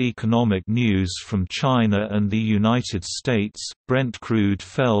despite good economic news from China and the United States, Brent crude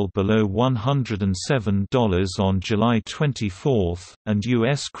fell below $107 on July 24, and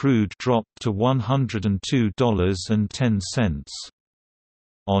U.S. crude dropped to $102.10.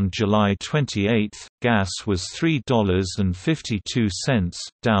 On July 28, gas was $3.52,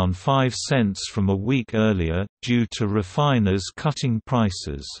 down 5 cents from a week earlier, due to refiners cutting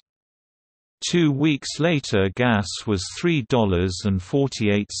prices. 2 weeks later gas was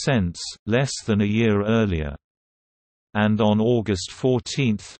 $3.48, less than a year earlier. And on August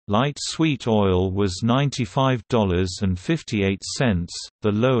 14, light sweet oil was $95.58,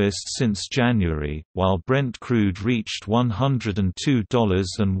 the lowest since January, while Brent crude reached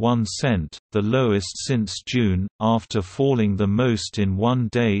 $102.01, the lowest since June, after falling the most in one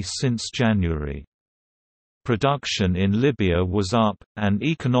day since January. Production in Libya was up, and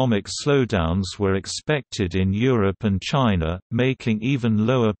economic slowdowns were expected in Europe and China, making even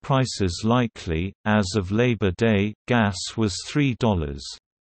lower prices likely. As of Labor Day, gas was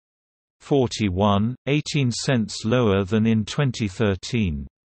 $3.41, 18 cents lower than in 2013.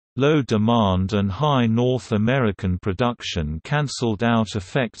 Low demand and high North American production cancelled out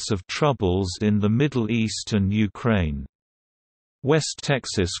effects of troubles in the Middle East and Ukraine. West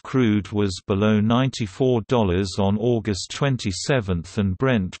Texas crude was below $94 on August 27 and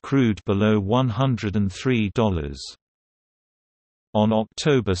Brent crude below $103. On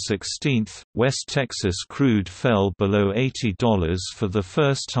October 16, West Texas crude fell below $80 for the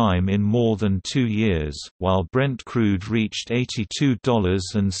first time in more than 2 years, while Brent crude reached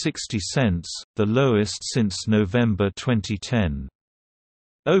 $82.60, the lowest since November 2010.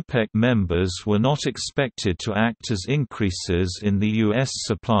 OPEC members were not expected to act as increases in the U.S.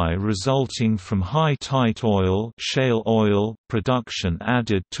 supply resulting from high tight oil, shale oil production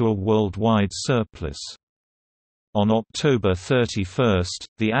added to a worldwide surplus. On October 31,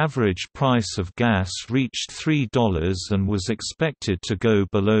 the average price of gas reached $3 and was expected to go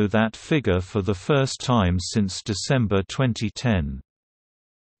below that figure for the first time since December 2010.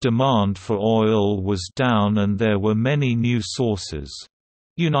 Demand for oil was down and there were many new sources.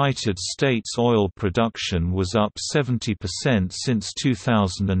 United States oil production was up 70% since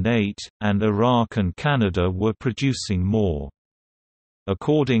 2008, and Iraq and Canada were producing more.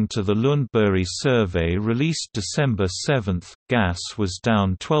 According to the Lundberg survey released December 7, gas was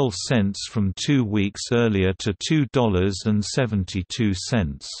down 12 cents from 2 weeks earlier to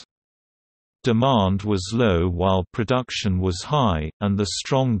 $2.72. Demand was low while production was high, and the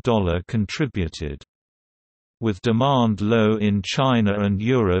strong dollar contributed. With demand low in China and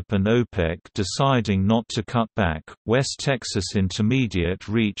Europe and OPEC deciding not to cut back, West Texas Intermediate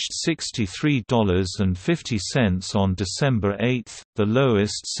reached $63.50 on December 8, the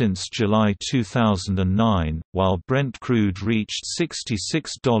lowest since July 2009, while Brent crude reached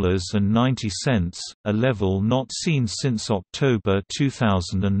 $66.90, a level not seen since October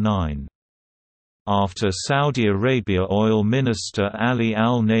 2009. After Saudi Arabia oil minister Ali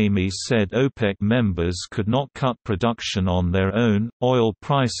al-Naimi said OPEC members could not cut production on their own, oil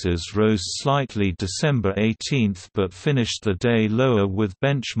prices rose slightly December 18 but finished the day lower, with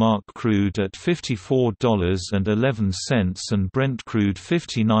benchmark crude at $54.11 and Brent crude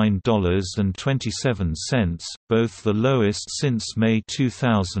 $59.27, both the lowest since May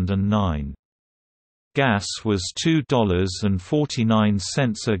 2009. Gas was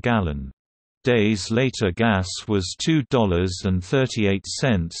 $2.49 a gallon. Days later gas was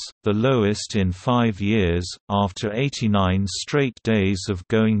 $2.38, the lowest in 5 years, after 89 straight days of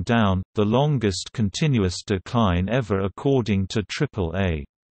going down, the longest continuous decline ever according to AAA.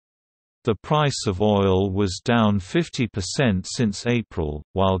 The price of oil was down 50% since April,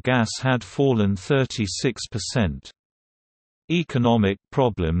 while gas had fallen 36%. Economic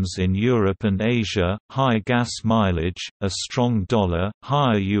problems in Europe and Asia, high gas mileage, a strong dollar,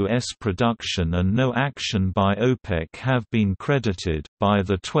 higher U.S. production and no action by OPEC have been credited. By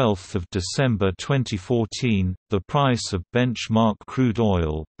 12 December 2014, the price of benchmark crude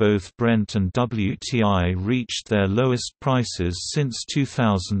oil, both Brent and WTI, reached their lowest prices since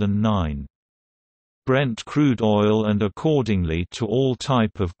 2009. Brent crude oil and accordingly to all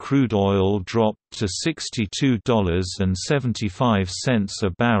type of crude oil dropped to $62.75 a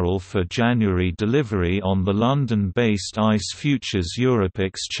barrel for January delivery on the London-based ICE Futures Europe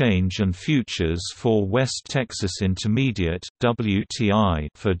Exchange, and futures for West Texas Intermediate (WTI)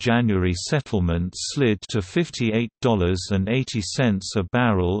 for January settlement slid to $58.80 a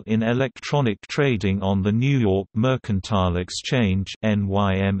barrel in electronic trading on the New York Mercantile Exchange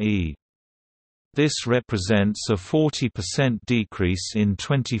 (NYME). This represents a 40% decrease in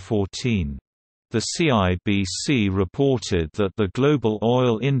 2014. The CIBC reported that the global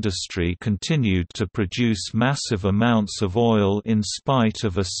oil industry continued to produce massive amounts of oil in spite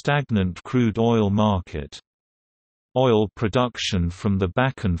of a stagnant crude oil market. Oil production from the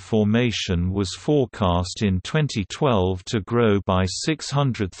Bakken Formation was forecast in 2012 to grow by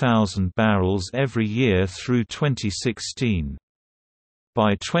 600,000 barrels every year through 2016.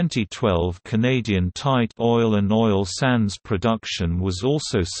 By 2012, Canadian tight oil and oil sands production was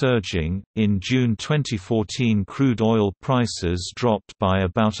also surging. In June 2014, crude oil prices dropped by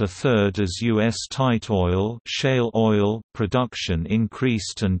about a third as U.S. tight oil, shale oil production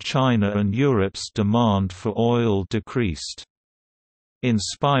increased and China and Europe's demand for oil decreased. In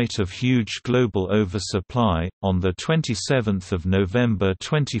spite of huge global oversupply, on 27 November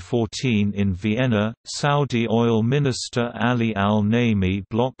 2014 in Vienna, Saudi oil minister Ali al-Naimi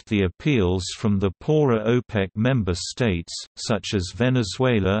blocked the appeals from the poorer OPEC member states, such as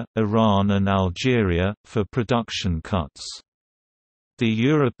Venezuela, Iran and Algeria, for production cuts. The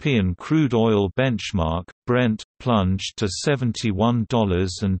European crude oil benchmark, Brent, plunged to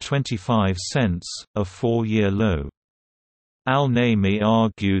 $71.25, a four-year low. Al-Naimi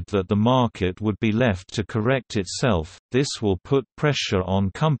argued that the market would be left to correct itself. This will put pressure on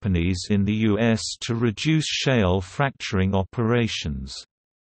companies in the U.S. to reduce shale fracturing operations.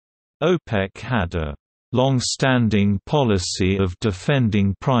 OPEC had a long-standing policy of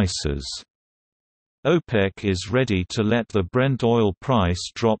defending prices. OPEC is ready to let the Brent oil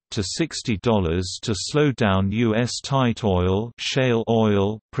price drop to $60 to slow down U.S. tight oil, shale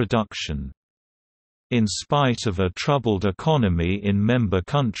oil production. In spite of a troubled economy in member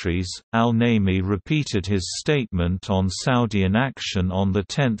countries, al-Naimi repeated his statement on Saudi inaction on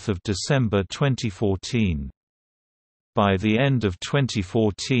 10 December 2014. By the end of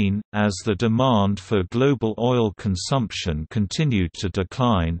 2014, as the demand for global oil consumption continued to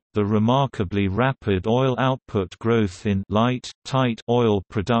decline, the remarkably rapid oil output growth in light, tight oil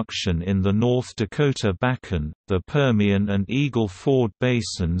production in the North Dakota Bakken, the Permian and Eagle Ford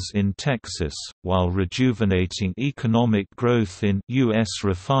basins in Texas, while rejuvenating economic growth in U.S.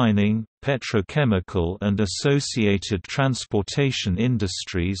 refining, petrochemical and associated transportation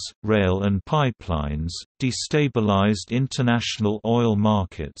industries, rail and pipelines, destabilized international oil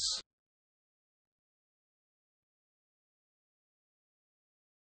markets.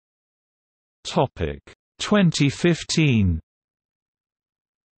 Topic 2015.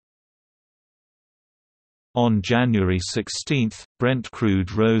 On January 16, Brent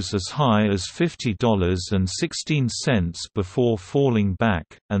crude rose as high as $50.16 before falling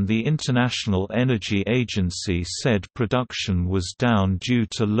back, and the International Energy Agency said production was down due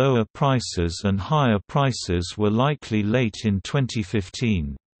to lower prices and higher prices were likely late in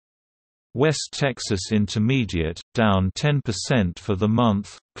 2015. West Texas Intermediate, down 10% for the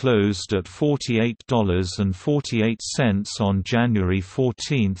month, closed at $48.48 on January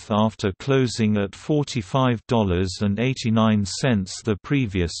 14 after closing at $45.89 the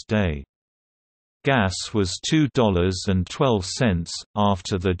previous day. Gas was $2.12.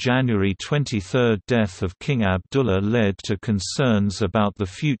 After the January 23 death of King Abdullah led to concerns about the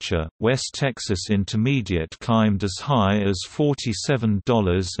future, West Texas Intermediate climbed as high as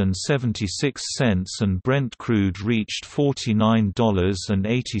 $47.76 and Brent crude reached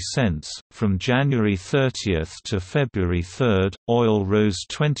 $49.80. From January 30 to February 3, oil rose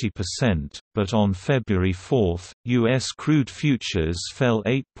 20%, but on February 4, U.S. crude futures fell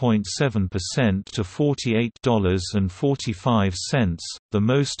 8.7% to $48.45, the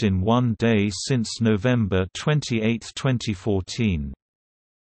most in one day since November 28, 2014.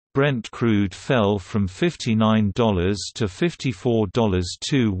 Brent crude fell from $59 to $54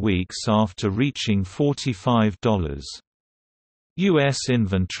 2 weeks after reaching $45. U.S.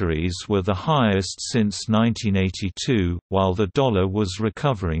 inventories were the highest since 1982, while the dollar was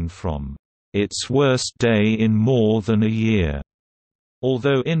recovering from its worst day in more than a year.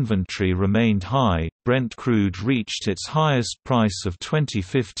 Although inventory remained high, Brent crude reached its highest price of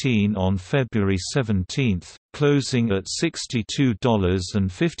 2015 on February 17, closing at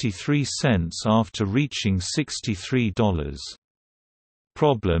 $62.53 after reaching $63.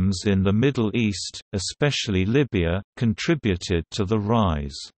 Problems in the Middle East, especially Libya, contributed to the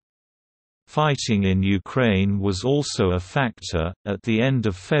rise. Fighting in Ukraine was also a factor. At the end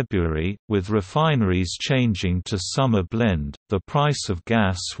of February, with refineries changing to summer blend, the price of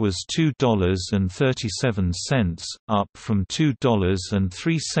gas was $2.37, up from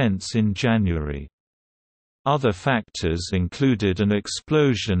 $2.03 in January. Other factors included an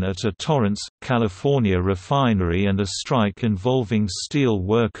explosion at a Torrance, California refinery and a strike involving steel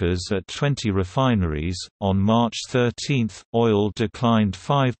workers at 20 refineries. On March 13, oil declined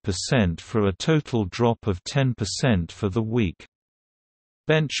 5% for a total drop of 10% for the week.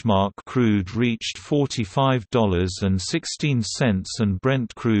 Benchmark crude reached $45.16 and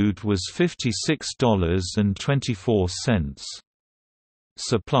Brent crude was $56.24.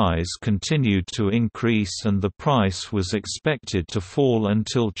 Supplies continued to increase and the price was expected to fall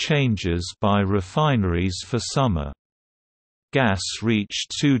until changes by refineries for summer. Gas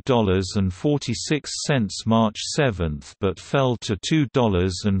reached $2.46 March 7 but fell to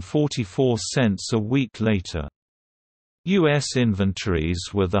 $2.44 a week later. U.S. inventories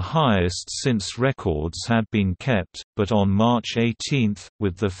were the highest since records had been kept, but on March 18,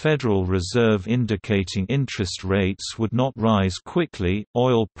 with the Federal Reserve indicating interest rates would not rise quickly,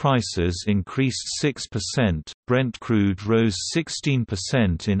 oil prices increased 6%. Brent crude rose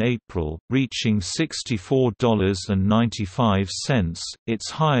 16% in April, reaching $64.95,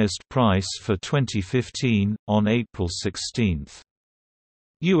 its highest price for 2015, on April 16.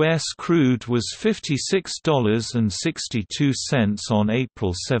 U.S. crude was $56.62 on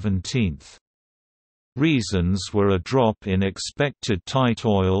April 17. Reasons were a drop in expected tight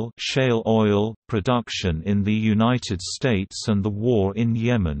oil, shale oil production in the United States and the war in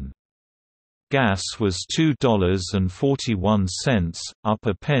Yemen. Gas was $2.41, up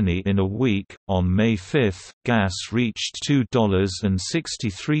a penny in a week. On May 5, gas reached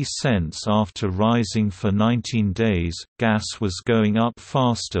 $2.63 after rising for 19 days. Gas was going up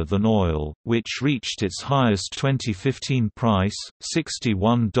faster than oil, which reached its highest 2015 price,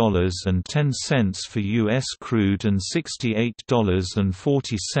 $61.10 for U.S. crude and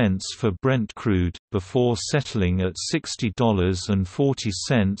 $68.40 for Brent crude, before settling at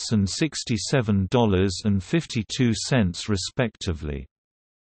 $60.40 and $67.52 respectively.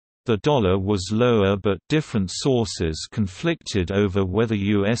 The dollar was lower, but different sources conflicted over whether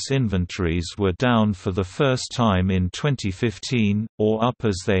U.S. inventories were down for the first time in 2015, or up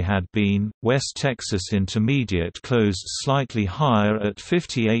as they had been. West Texas Intermediate closed slightly higher at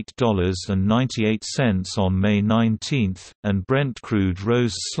 $58.98 on May 19, and Brent crude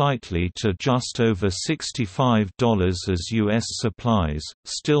rose slightly to just over $65 as U.S. supplies,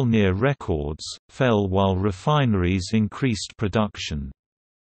 still near records, fell while refineries increased production.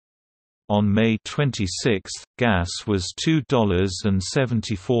 On May 26, gas was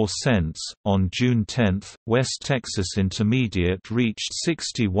 $2.74. On June 10, West Texas Intermediate reached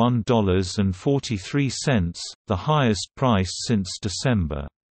 $61.43, the highest price since December.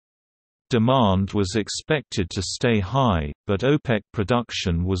 Demand was expected to stay high, but OPEC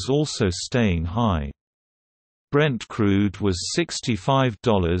production was also staying high. Brent crude was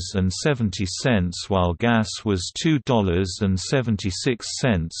 $65.70 while gas was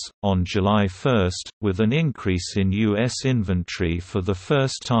 $2.76. On July 1, with an increase in U.S. inventory for the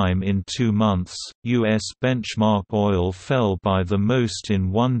first time in 2 months, U.S. benchmark oil fell by the most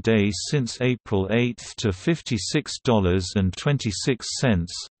in one day since April 8 to $56.26,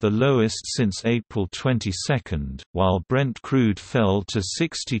 the lowest since April 22, while Brent crude fell to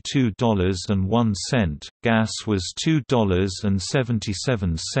 $62.01. Gas was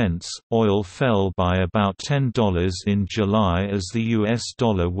 $2.77. Oil fell by about $10 in July as the US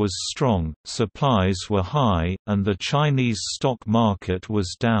dollar was strong, supplies were high, and the Chinese stock market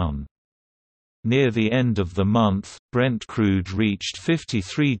was down. Near the end of the month, Brent crude reached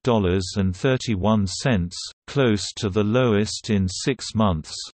 $53.31, close to the lowest in 6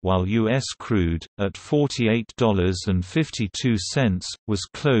 months, while U.S. crude, at $48.52, was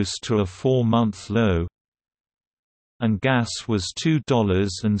close to a 4-month low, and gas was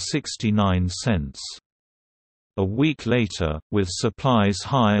 $2.69. A week later, with supplies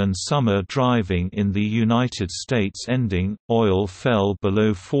high and summer driving in the United States ending, oil fell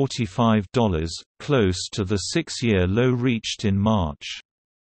below $45, close to the 6-year low reached in March.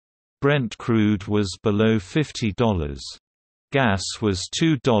 Brent crude was below $50. Gas was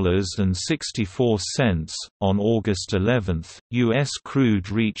 $2.64. On August 11, U.S.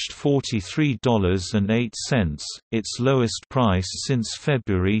 crude reached $43.08, its lowest price since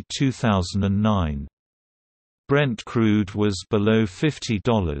February 2009. Brent crude was below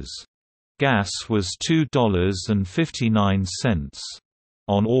 $50. Gas was $2.59.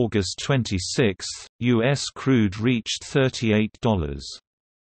 On August 26, U.S. crude reached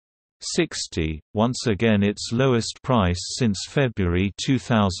 $38.60, once again its lowest price since February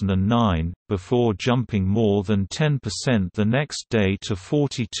 2009, before jumping more than 10% the next day to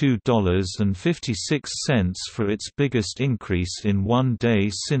 $42.56 for its biggest increase in one day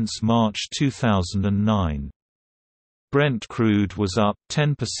since March 2009. Brent crude was up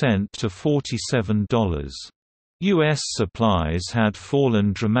 10% to $47. U.S. supplies had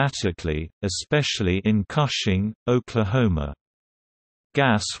fallen dramatically, especially in Cushing, Oklahoma.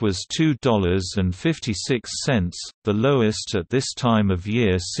 Gas was $2.56, the lowest at this time of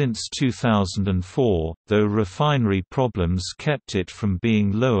year since 2004, though refinery problems kept it from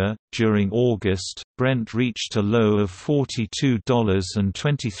being lower. During August, Brent reached a low of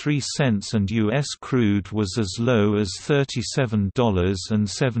 $42.23 and U.S. crude was as low as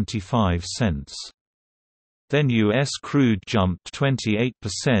 $37.75. Then U.S. crude jumped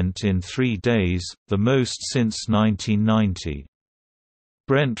 28% in 3 days, the most since 1990.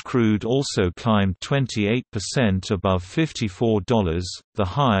 Brent crude also climbed 28% above $54, the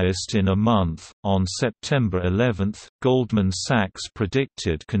highest in a month. On September 11, Goldman Sachs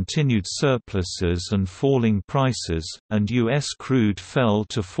predicted continued surpluses and falling prices, and U.S. crude fell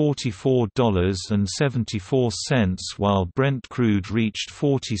to $44.74 while Brent crude reached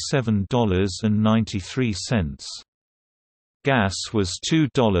 $47.93. Gas was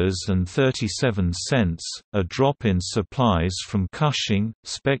 $2.37, a drop in supplies from Cushing,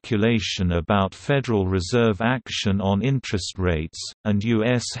 speculation about Federal Reserve action on interest rates, and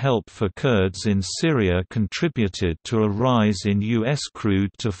U.S. help for Kurds in Syria contributed to a rise in U.S. crude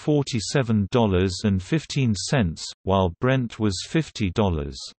to $47.15, while Brent was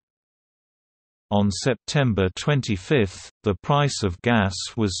 $50. On September 25, the price of gas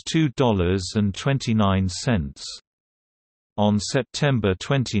was $2.29. On September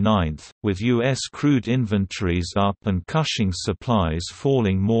 29, with U.S. crude inventories up and Cushing supplies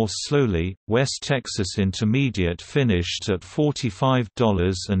falling more slowly, West Texas Intermediate finished at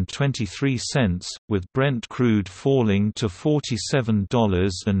 $45.23, with Brent crude falling to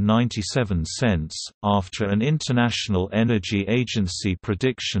 $47.97. After an International Energy Agency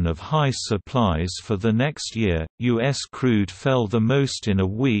prediction of high supplies for the next year, U.S. crude fell the most in a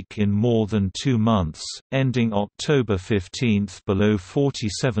week in more than 2 months, ending October 15 below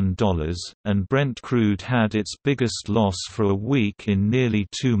 $47, and Brent crude had its biggest loss for a week in nearly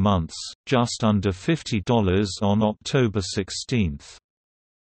 2 months, just under $50 on October 16.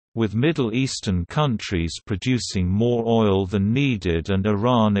 With Middle Eastern countries producing more oil than needed and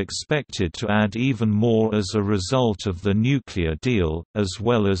Iran expected to add even more as a result of the nuclear deal, as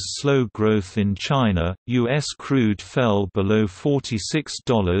well as slow growth in China, U.S. crude fell below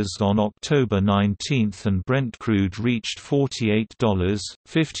 $46 on October 19 and Brent crude reached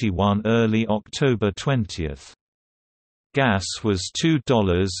 $48.51 early October 20. Gas was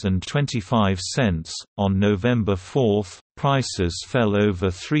 $2.25. On November 4, prices fell over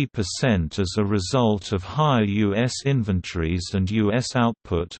 3% as a result of higher U.S. inventories and U.S.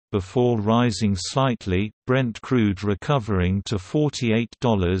 output, before rising slightly, Brent crude recovering to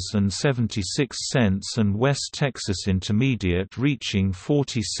 $48.76 and West Texas Intermediate reaching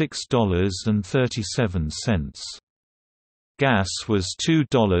 $46.37. Gas was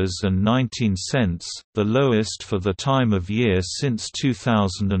 $2.19, the lowest for the time of year since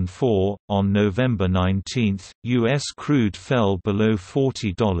 2004. On November 19, U.S. crude fell below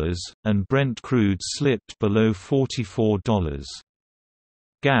 $40, and Brent crude slipped below $44.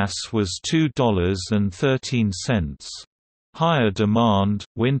 Gas was $2.13. Higher demand,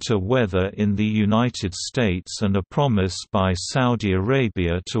 winter weather in the United States and a promise by Saudi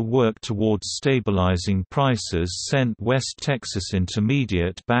Arabia to work towards stabilizing prices sent West Texas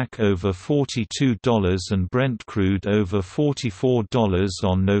Intermediate back over $42 and Brent crude over $44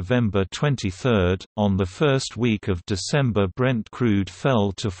 on November 23. On the first week of December, Brent crude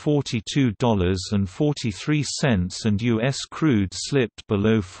fell to $42.43 and U.S. crude slipped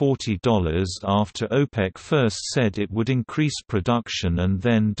below $40 after OPEC first said it would increase production and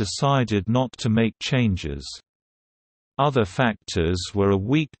then decided not to make changes. Other factors were a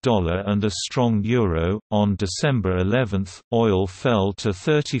weak dollar and a strong euro. On December 11, oil fell to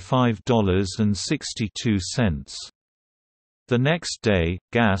 $35.62. The next day,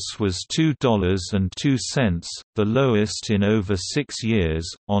 gas was $2.02, the lowest in over 6 years.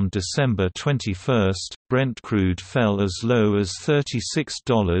 On December 21, Brent crude fell as low as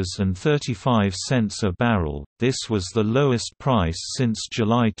 $36.35 a barrel. This was the lowest price since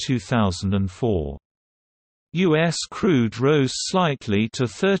July 2004. U.S. crude rose slightly to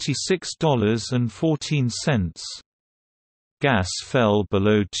 $36.14. Gas fell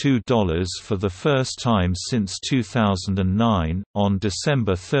below $2 for the first time since 2009. On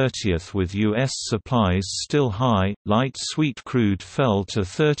December 30, with U.S. supplies still high, light sweet crude fell to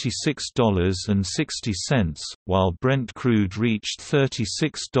 $36.60, while Brent crude reached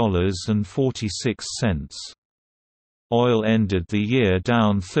 $36.46. Oil ended the year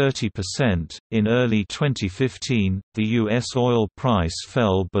down 30%. In early 2015, the U.S. oil price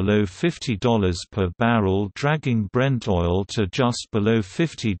fell below $50 per barrel, dragging Brent oil to just below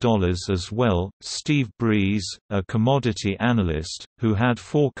 $50 as well. Steve Breeze, a commodity analyst, who had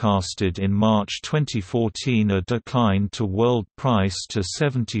forecasted in March 2014 a decline to world price to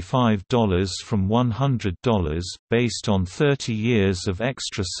 $75 from $100, based on 30 years of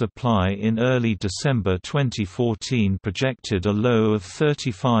extra supply in early December 2014, projected a low of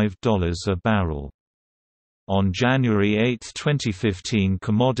 $35 a barrel. On January 8, 2015,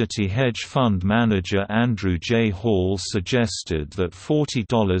 commodity hedge fund manager Andrew J. Hall suggested that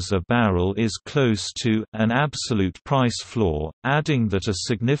 $40 a barrel is close to an absolute price floor, adding that a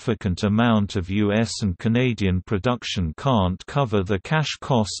significant amount of U.S. and Canadian production can't cover the cash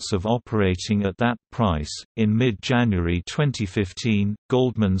costs of operating at that price. In mid-January 2015,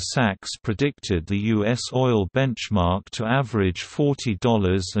 Goldman Sachs predicted the U.S. oil benchmark to average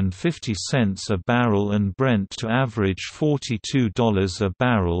 $40.50 a barrel and Brent to average $42 a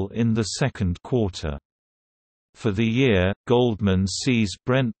barrel in the second quarter. For the year, Goldman sees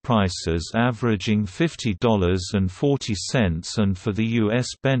Brent prices averaging $50.40 and for the U.S.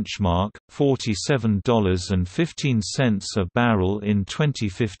 benchmark, $47.15 a barrel in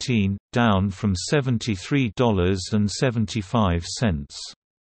 2015, down from $73.75.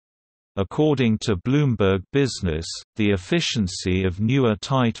 According to Bloomberg Business, the efficiency of newer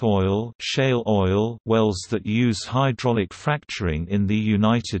tight oil, shale oil wells that use hydraulic fracturing in the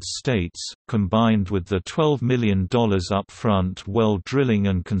United States, combined with the $12 million upfront well drilling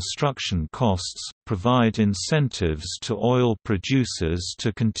and construction costs, provide incentives to oil producers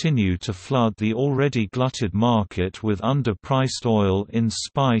to continue to flood the already glutted market with underpriced oil in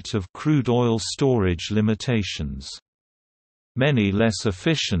spite of crude oil storage limitations. Many less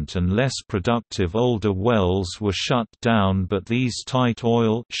efficient and less productive older wells were shut down, but these tight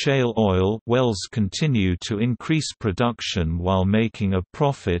oil, shale oil wells continue to increase production while making a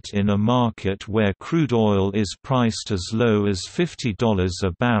profit in a market where crude oil is priced as low as $50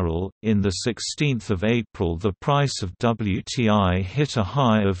 a barrel. In the 16th of April, the price of WTI hit a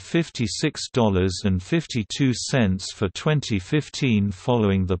high of $56.52 for 2015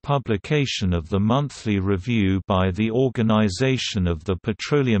 following the publication of the monthly review by the Organization of the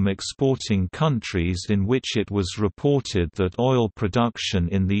Petroleum Exporting Countries, in which it was reported that oil production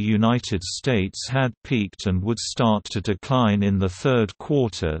in the United States had peaked and would start to decline in the third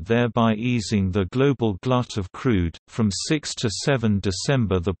quarter, thereby easing the global glut of crude. From 6 to 7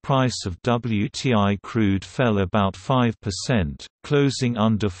 December, the price of WTI crude fell about 5%, closing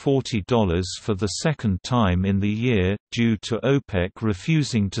under $40 for the second time in the year, due to OPEC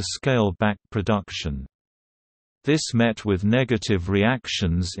refusing to scale back production. This met with negative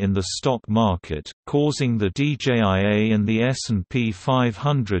reactions in the stock market, causing the DJIA and the S&P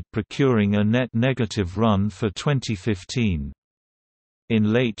 500 procuring a net negative run for 2015.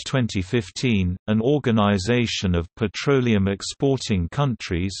 In late 2015, an Organization of Petroleum Exporting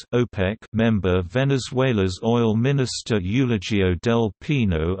Countries (OPEC) member, Venezuela's oil minister Eulogio del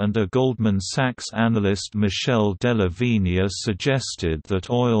Pino, and a Goldman Sachs analyst Michelle Della Vigna suggested that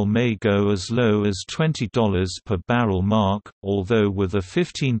oil may go as low as $20 per barrel mark, although with a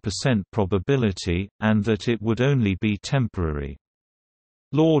 15% probability, and that it would only be temporary.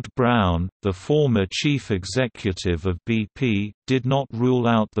 Lord Brown, the former chief executive of BP, did not rule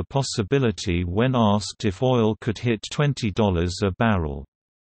out the possibility when asked if oil could hit $20 a barrel.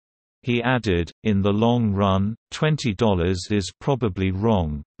 He added, "In the long run, $20 is probably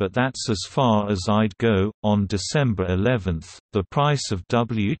wrong, but that's as far as I'd go." On December 11, the price of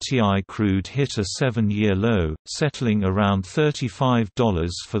WTI crude hit a 7-year low, settling around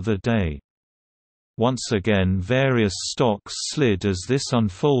 $35 for the day. Once again, various stocks slid as this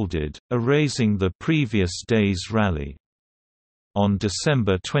unfolded, erasing the previous day's rally. On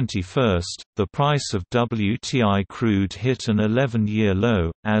December 21, the price of WTI crude hit an 11-year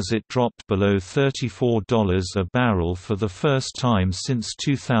low, as it dropped below $34 a barrel for the first time since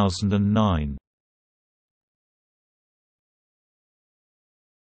 2009.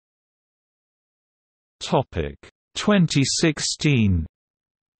 Topic 2016.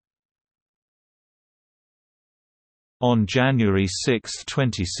 On January 6,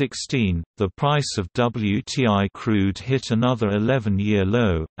 2016, the price of WTI crude hit another 11-year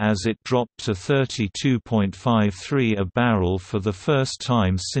low, as it dropped to $32.53 a barrel for the first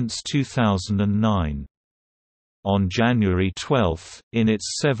time since 2009. On January 12, in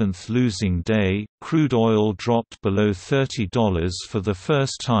its seventh losing day, crude oil dropped below $30 for the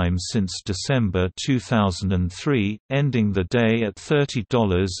first time since December 2003, ending the day at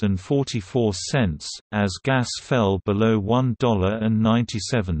 $30.44, as gas fell below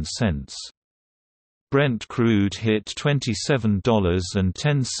 $1.97. Brent crude hit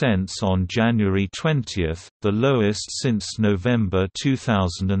 $27.10 on January 20, the lowest since November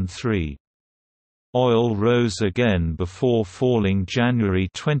 2003. Oil rose again before falling January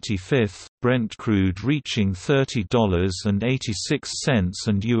 25, Brent crude reaching $30.86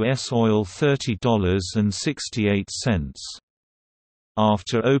 and U.S. oil $30.68.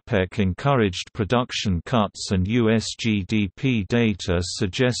 After OPEC encouraged production cuts and U.S. GDP data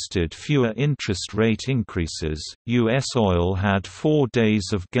suggested fewer interest rate increases, U.S. oil had 4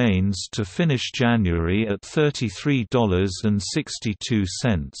 days of gains to finish January at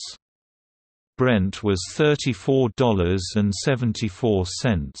 $33.62. Brent was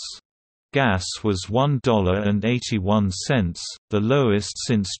 $34.74. Gas was $1.81, the lowest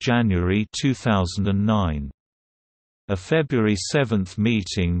since January 2009. A February 7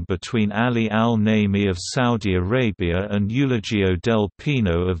 meeting between Ali al-Naimi of Saudi Arabia and Eulogio del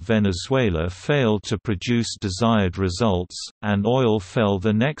Pino of Venezuela failed to produce desired results, and oil fell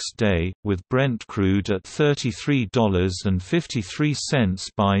the next day, with Brent crude at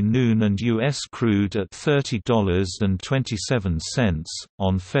 $33.53 by noon and U.S. crude at $30.27.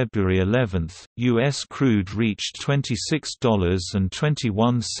 On February 11, U.S. crude reached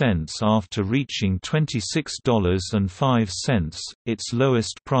 $26.21 after reaching $26.05, its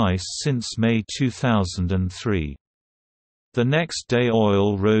lowest price since May 2003. The next day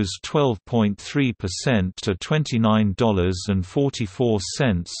oil rose 12.3% to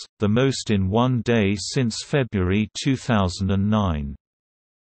 $29.44, the most in one day since February 2009.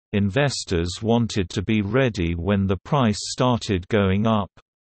 Investors wanted to be ready when the price started going up.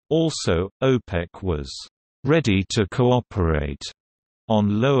 Also, OPEC was ready to cooperate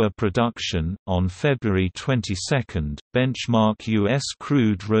on lower production. On February 22, benchmark U.S.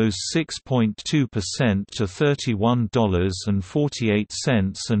 crude rose 6.2% to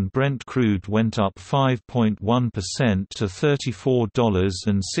 $31.48 and Brent crude went up 5.1% to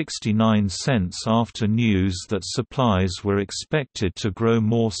 $34.69 after news that supplies were expected to grow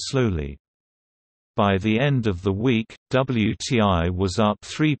more slowly. By the end of the week, WTI was up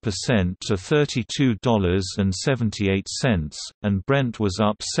 3% to $32.78, and Brent was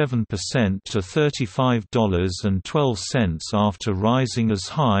up 7% to $35.12 after rising as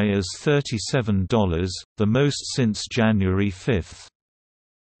high as $37, the most since January 5.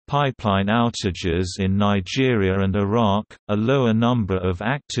 Pipeline outages in Nigeria and Iraq, a lower number of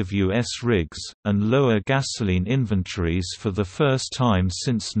active U.S. rigs, and lower gasoline inventories for the first time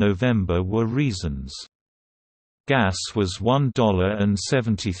since November were reasons. Gas was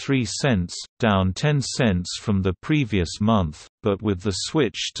 $1.73, down 10 cents from the previous month, but with the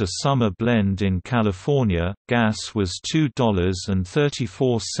switch to summer blend in California, gas was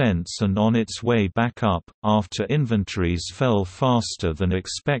 $2.34 and on its way back up. After inventories fell faster than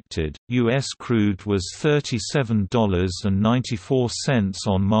expected, U.S. crude was $37.94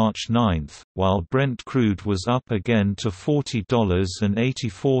 on March 9, while Brent crude was up again to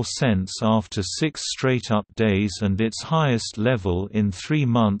 $40.84 after 6 straight up days and its highest level in 3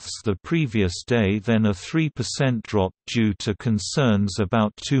 months the previous day, then a 3% drop due to concerns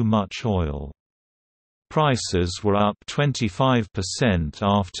about too much oil. Prices were up 25%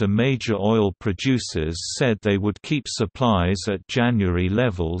 after major oil producers said they would keep supplies at January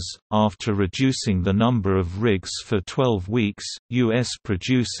levels. After reducing the number of rigs for 12 weeks, U.S.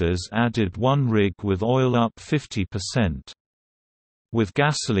 producers added 1 rig with oil up 50%. With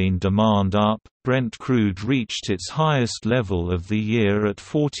gasoline demand up, Brent crude reached its highest level of the year at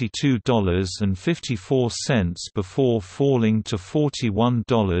 $42.54 before falling to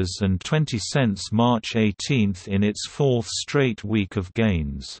 $41.20 March 18 in its 4th straight week of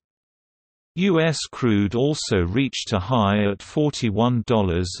gains. U.S. crude also reached a high at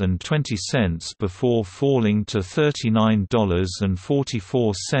 $41.20 before falling to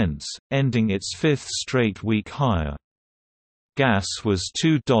 $39.44, ending its 5th straight week higher. Gas was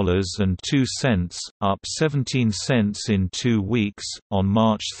 $2.02, up 17 cents in 2 weeks. On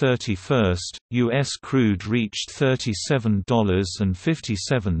March 31, U.S. crude reached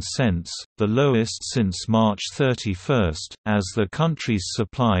 $37.57, the lowest since March 31, as the country's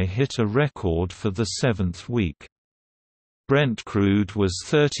supply hit a record for the 7th week. Brent crude was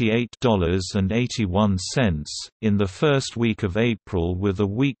 $38.81. In the first week of April with a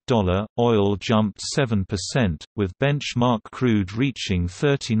weak dollar, oil jumped 7%, with benchmark crude reaching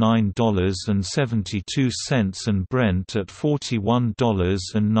 $39.72 and Brent at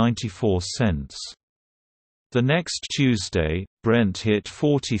 $41.94. The next Tuesday, Brent hit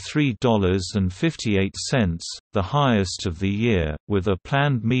 $43.58, the highest of the year, with a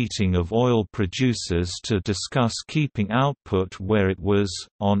planned meeting of oil producers to discuss keeping output where it was.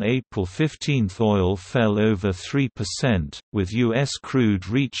 On April 15, oil fell over 3%, with U.S. crude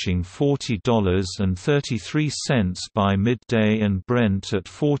reaching $40.33 by midday and Brent at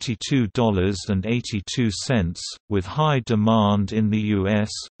 $42.82. With high demand in the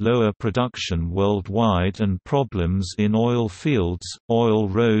U.S., lower production worldwide, and problems in oil fields, oil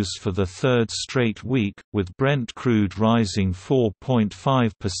rose for the third straight week, with Brent crude rising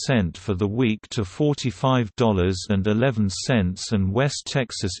 4.5% for the week to $45.11 and West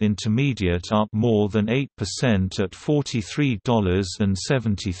Texas Intermediate up more than 8% at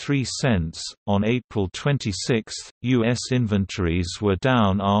 $43.73. On April 26, U.S. inventories were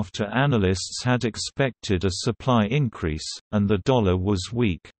down after analysts had expected a supply increase, and the dollar was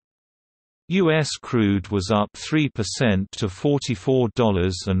weak. U.S. crude was up 3% to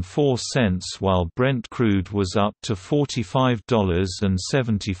 $44.04 while Brent crude was up to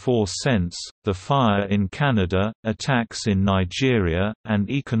 $45.74. The fire in Canada, attacks in Nigeria, and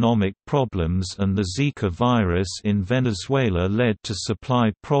economic problems and the Zika virus in Venezuela led to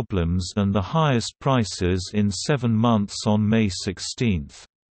supply problems and the highest prices in 7 months on May 16.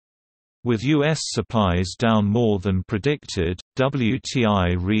 With U.S. supplies down more than predicted,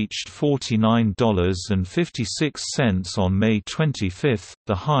 WTI reached $49.56 on May 25,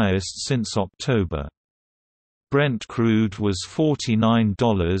 the highest since October. Brent crude was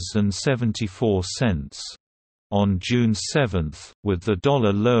 $49.74. On June 7, with the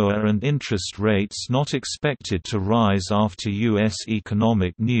dollar lower and interest rates not expected to rise after U.S.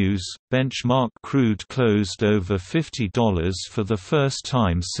 economic news, benchmark crude closed over $50 for the first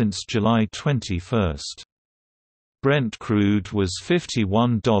time since July 21. Brent crude was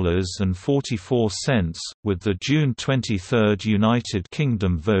 $51.44. With the June 23 United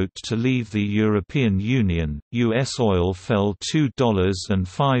Kingdom vote to leave the European Union, U.S. oil fell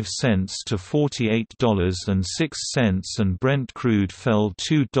 $2.05 to $48.06 and Brent crude fell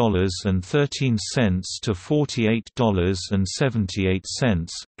 $2.13 to $48.78.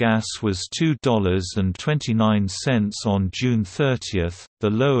 Gas was $2.29 on June 30, the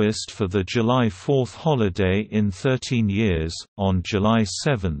lowest for the July 4 holiday in 13 years. On July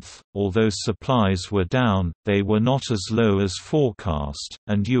 7, although supplies were down, they were not as low as forecast,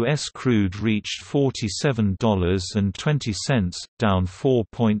 and U.S. crude reached $47.20, down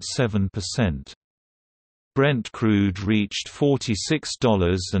 4.7%. Brent crude reached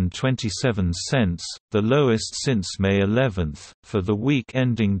 $46.27, the lowest since May 11. For the week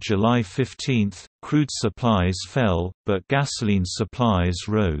ending July 15, crude supplies fell, but gasoline supplies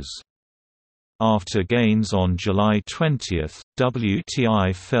rose. After gains on July 20,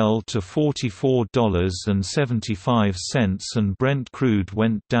 WTI fell to $44.75 and Brent crude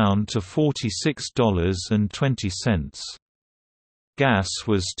went down to $46.20. Gas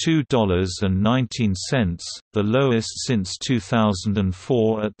was $2.19, the lowest since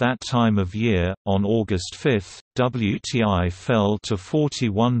 2004 at that time of year. On August 5, WTI fell to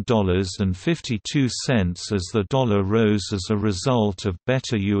 $41.52 as the dollar rose as a result of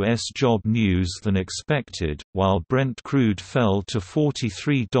better U.S. job news than expected, while Brent crude fell to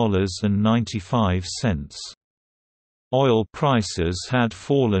 $43.95. Oil prices had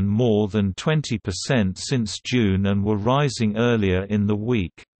fallen more than 20% since June and were rising earlier in the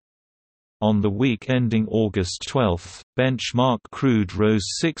week. On the week ending August 12, benchmark crude rose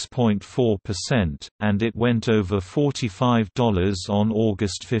 6.4%, and it went over $45 on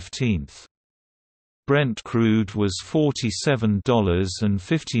August 15. Brent crude was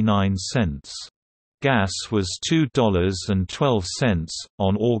 $47.59. Gas was $2.12.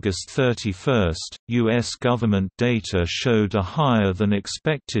 On August 31, U.S. government data showed a higher than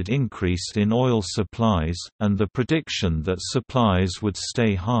expected increase in oil supplies, and the prediction that supplies would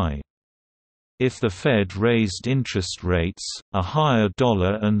stay high. If the Fed raised interest rates, a higher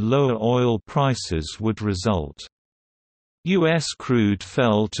dollar and lower oil prices would result. U.S. crude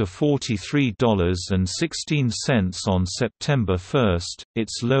fell to $43.16 on September 1,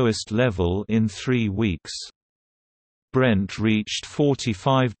 its lowest level in 3 weeks. Brent reached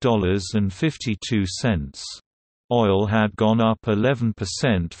 $45.52. Oil had gone up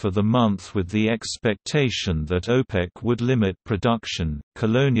 11% for the month with the expectation that OPEC would limit production.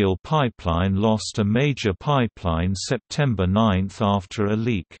 Colonial Pipeline lost a major pipeline September 9 after a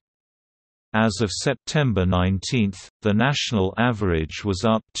leak. As of September 19, the national average was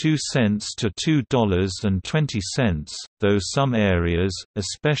up 2 cents to $2.20, though some areas,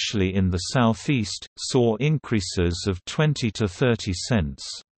 especially in the southeast, saw increases of 20 to 30 cents.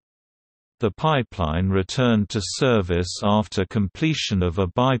 The pipeline returned to service after completion of a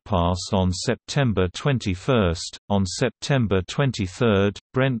bypass on September 21. On September 23,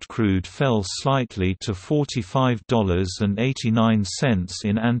 Brent crude fell slightly to $45.89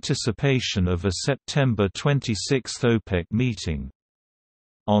 in anticipation of a September 26 OPEC meeting.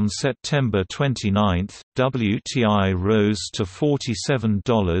 On September 29, WTI rose to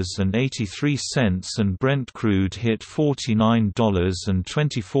 $47.83 and Brent crude hit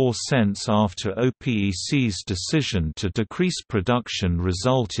 $49.24 after OPEC's decision to decrease production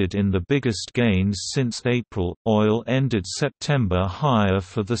resulted in the biggest gains since April. Oil ended September higher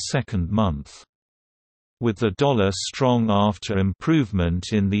for the second month. With the dollar strong after improvement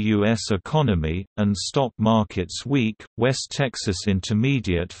in the U.S. economy, and stock markets weak, West Texas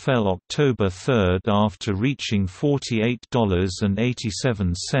Intermediate fell October 3 after reaching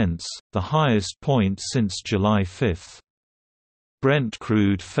 $48.87, the highest point since July 5. Brent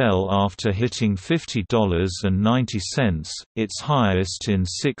crude fell after hitting $50.90, its highest in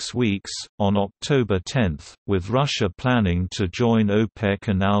 6 weeks, on October 10, with Russia planning to join OPEC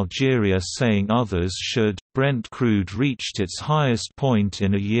and Algeria saying others should. Brent crude reached its highest point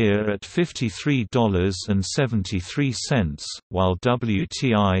in a year at $53.73, while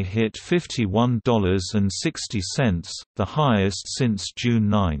WTI hit $51.60, the highest since June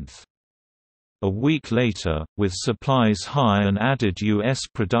 9. A week later, with supplies high and added U.S.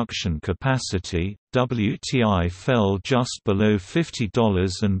 production capacity, WTI fell just below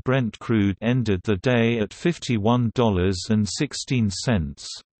 $50 and Brent crude ended the day at $51.16.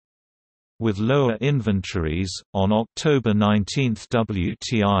 With lower inventories, on October 19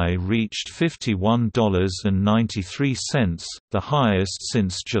 WTI reached $51.93, the highest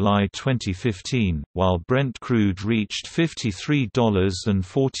since July 2015, while Brent crude reached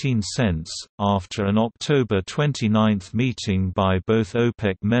 $53.14, after an October 29 meeting by both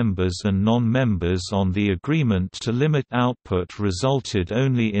OPEC members and non-members on the agreement to limit output resulted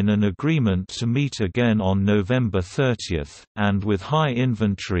only in an agreement to meet again on November 30, and with high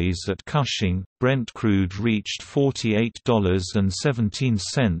inventories at Cushing, Brent crude reached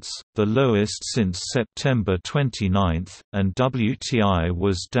 $48.17, the lowest since September 29, and WTI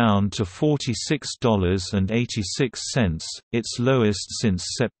was down to $46.86, its lowest since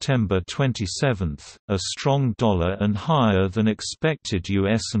September 27. A strong dollar and higher than expected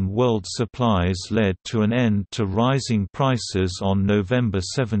U.S. and world supplies led to an end to rising prices on November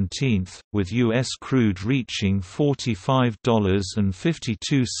 17, with U.S. crude reaching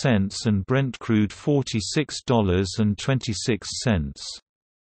 $45.52 and Brent crude $46.26.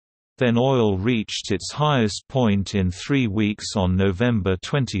 Then oil reached its highest point in 3 weeks on November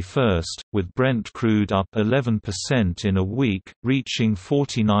 21, with Brent crude up 11% in a week, reaching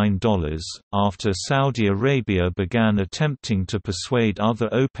 $49, after Saudi Arabia began attempting to persuade other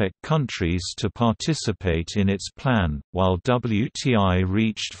OPEC countries to participate in its plan, while WTI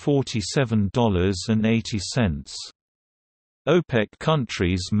reached $47.80. OPEC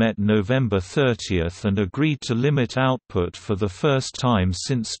countries met November 30 and agreed to limit output for the first time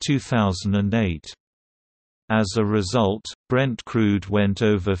since 2008. As a result, Brent crude went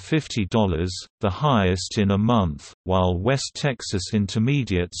over $50, the highest in a month, while West Texas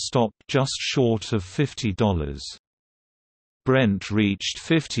Intermediate stopped just short of $50. Brent reached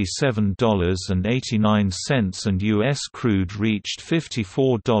 $57.89 and U.S. crude reached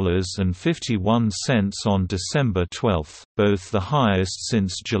 $54.51 on December 12, both the highest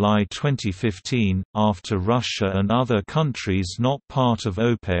since July 2015, after Russia and other countries not part of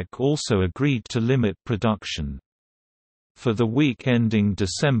OPEC also agreed to limit production. For the week ending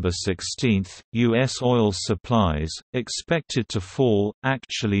December 16, U.S. oil supplies, expected to fall,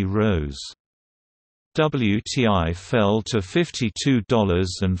 actually rose. WTI fell to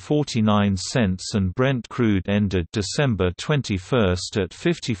 $52.49 and Brent crude ended December 21 at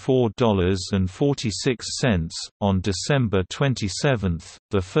 $54.46. On December 27,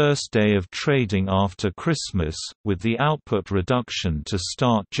 the first day of trading after Christmas, with the output reduction to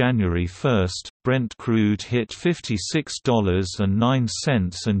start January 1, Brent crude hit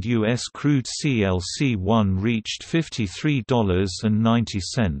 $56.09 and U.S. crude CLC1 reached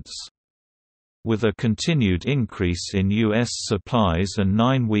 $53.90. With a continued increase in U.S. supplies and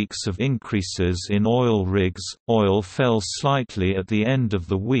 9 weeks of increases in oil rigs, oil fell slightly at the end of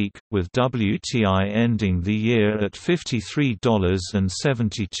the week, with WTI ending the year at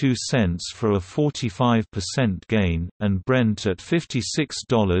 $53.72 for a 45% gain, and Brent at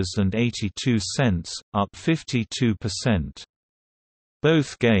 $56.82, up 52%.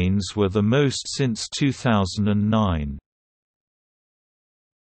 Both gains were the most since 2009.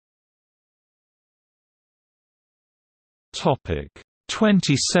 Topic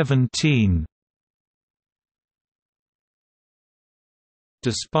 2017.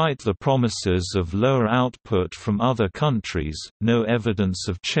 Despite the promises of lower output from other countries, no evidence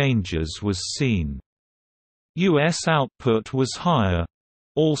of changes was seen. U.S. output was higher.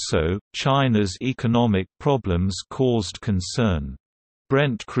 Also, China's economic problems caused concern.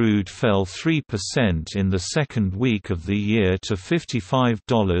 Brent crude fell 3% in the second week of the year to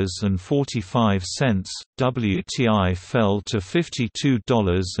 $55.45, WTI fell to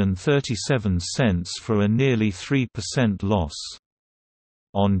 $52.37 for a nearly 3% loss.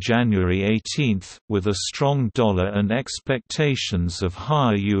 On January 18, with a strong dollar and expectations of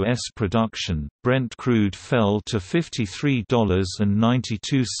higher U.S. production, Brent crude fell to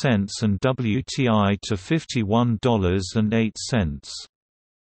 $53.92 and WTI to $51.08.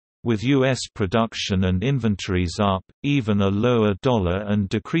 With U.S. production and inventories up, even a lower dollar and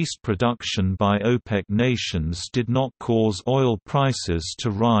decreased production by OPEC nations did not cause oil prices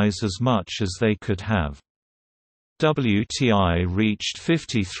to rise as much as they could have. WTI reached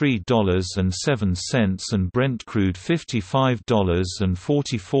 $53.07 and Brent crude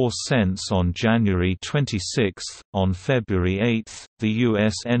 $55.44 on January 26. On February 8, the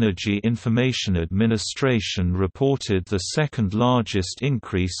U.S. Energy Information Administration reported the second largest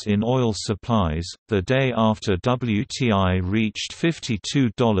increase in oil supplies, the day after WTI reached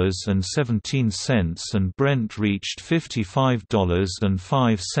 $52.17 and Brent reached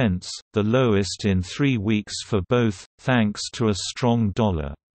 $55.05, the lowest in 3 weeks for both, thanks to a strong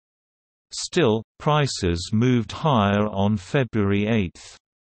dollar. Still, prices moved higher on February 8.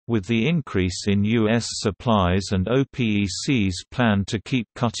 With the increase in U.S. supplies and OPEC's plan to keep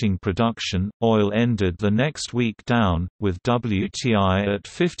cutting production, oil ended the next week down, with WTI at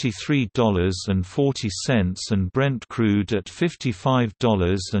 $53.40 and Brent crude at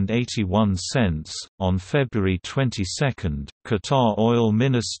 $55.81. On February 22, Qatar Oil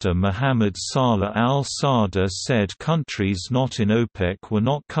Minister Mohammed Saleh Al Sada said countries not in OPEC were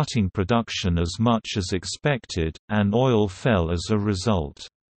not cutting production as much as expected, and oil fell as a result.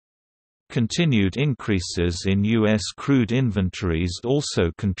 Continued increases in U.S. crude inventories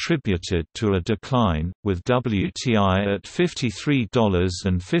also contributed to a decline, with WTI at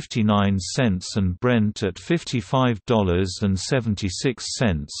 $53.59 and Brent at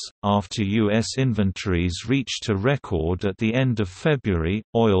 $55.76. After U.S. inventories reached a record at the end of February,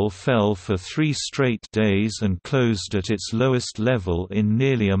 oil fell for 3 straight days and closed at its lowest level in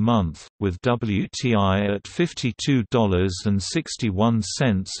nearly a month, with WTI at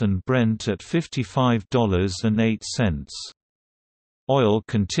 $52.61 and Brent at $55.08. Oil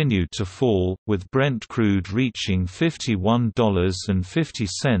continued to fall, with Brent crude reaching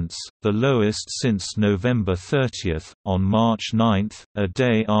 $51.50, the lowest since November 30. On March 9, a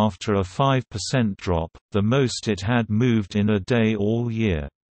day after a 5% drop, the most it had moved in a day all year.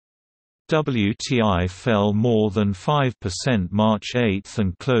 WTI fell more than 5% March 8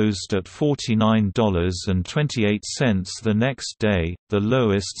 and closed at $49.28 the next day, the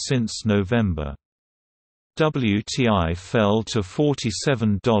lowest since November. WTI fell to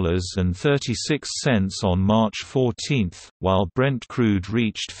 $47.36 on March 14, while Brent crude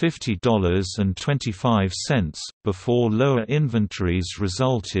reached $50.25, before lower inventories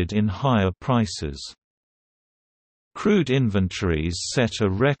resulted in higher prices. Crude inventories set a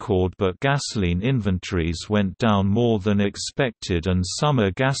record, but gasoline inventories went down more than expected and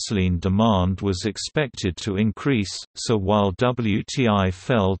summer gasoline demand was expected to increase, so while WTI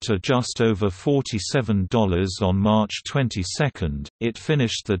fell to just over $47 on March 22, it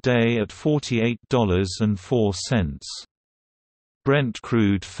finished the day at $48.04. Brent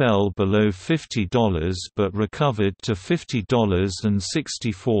crude fell below $50 but recovered to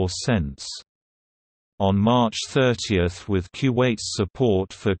 $50.64. On March 30, with Kuwait's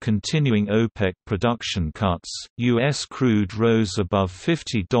support for continuing OPEC production cuts, U.S. crude rose above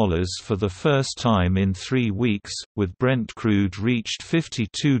 $50 for the first time in 3 weeks, with Brent crude reached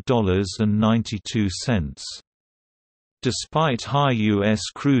 $52.92. Despite high U.S.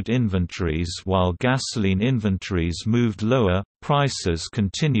 crude inventories while gasoline inventories moved lower, prices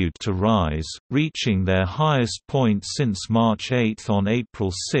continued to rise, reaching their highest point since March 8 on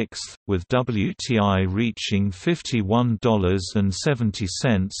April 6, with WTI reaching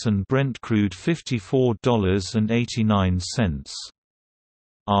 $51.70 and Brent crude $54.89.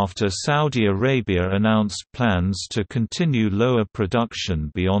 After Saudi Arabia announced plans to continue lower production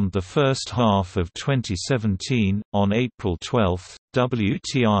beyond the first half of 2017, on April 12,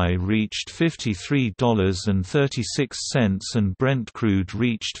 WTI reached $53.36 and Brent crude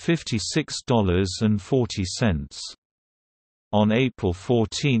reached $56.40. On April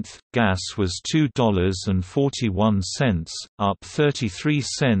 14, gas was $2.41, up 33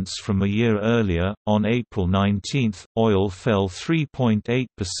 cents from a year earlier. On April 19, oil fell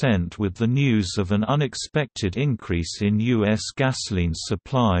 3.8% with the news of an unexpected increase in U.S. gasoline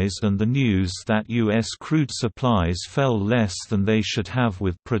supplies and the news that U.S. crude supplies fell less than they should have,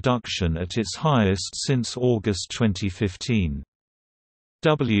 with production at its highest since August 2015.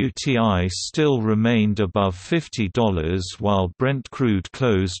 WTI still remained above $50 while Brent crude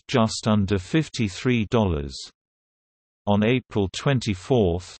closed just under $53. On April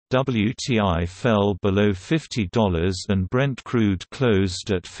 24, WTI fell below $50 and Brent crude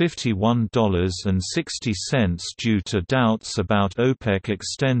closed at $51.60 due to doubts about OPEC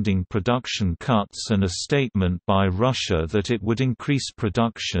extending production cuts and a statement by Russia that it would increase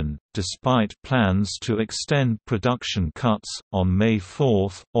production. Despite plans to extend production cuts, on May 4,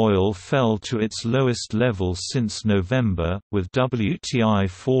 oil fell to its lowest level since November, with WTI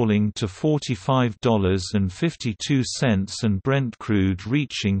falling to $45.52 and Brent crude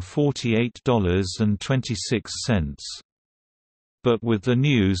reaching $48.26. But with the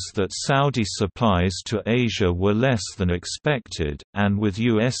news that Saudi supplies to Asia were less than expected, and with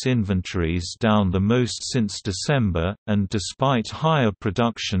U.S. inventories down the most since December, and despite higher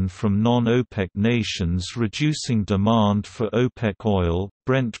production from non-OPEC nations reducing demand for OPEC oil,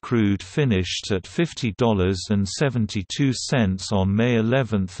 Brent crude finished at $50.72 on May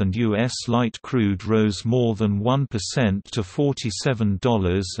 11 and U.S. light crude rose more than 1% to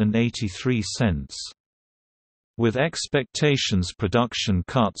 $47.83. With expectations production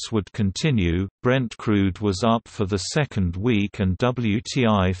cuts would continue, Brent crude was up for the second week and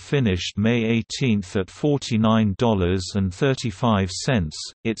WTI finished May 18 at $49.35,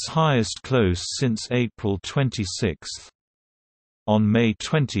 its highest close since April 26. On May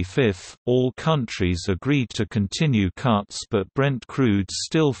 25, all countries agreed to continue cuts, but Brent crude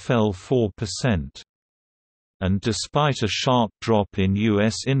still fell 4%. And despite a sharp drop in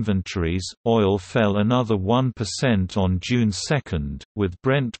U.S. inventories, oil fell another 1% on June 2, with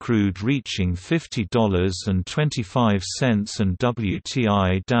Brent crude reaching $50.25 and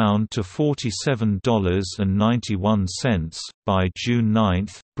WTI down to $47.91. By June 9,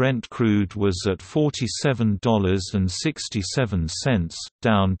 Brent crude was at $47.67,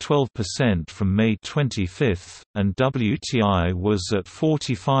 down 12% from May 25, and WTI was at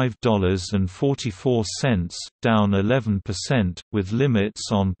 $45.44, down 11%, with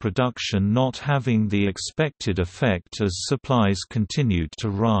limits on production not having the expected effect as supplies continued to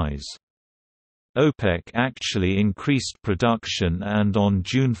rise. OPEC actually increased production, and on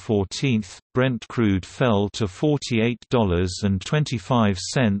June 14, Brent crude fell to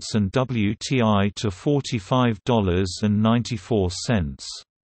 $48.25 and WTI to $45.94.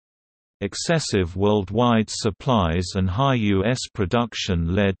 Excessive worldwide supplies and high U.S.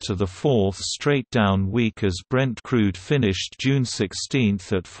 production led to the fourth straight down week as Brent crude finished June 16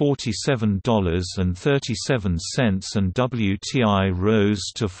 at $47.37 and WTI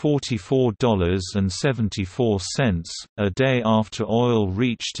rose to $44.74, a day after oil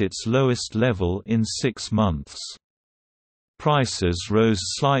reached its lowest level in 6 months. Prices rose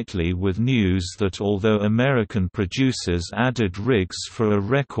slightly with news that although American producers added rigs for a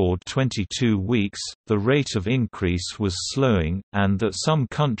record 22 weeks, the rate of increase was slowing, and that some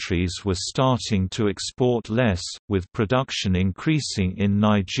countries were starting to export less, with production increasing in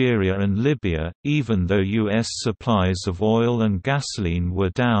Nigeria and Libya. Even though U.S. supplies of oil and gasoline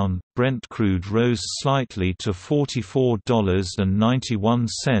were down, Brent crude rose slightly to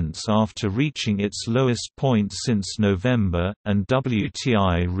 $44.91 after reaching its lowest point since November, and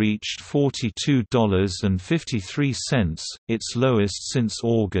WTI reached $42.53, its lowest since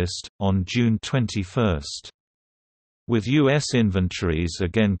August, on June 21. With U.S. inventories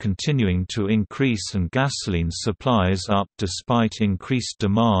again continuing to increase and gasoline supplies up despite increased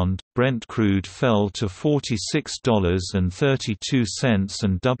demand, Brent crude fell to $46.32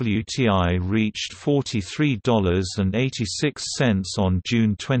 and WTI reached $43.86 on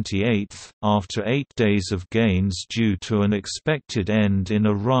June 28, after 8 days of gains due to an expected end in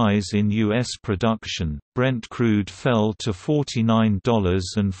a rise in U.S. production. Brent crude fell to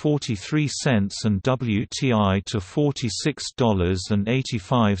 $49.43 and WTI to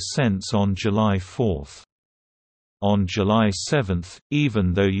 $46.85 on July 4. On July 7,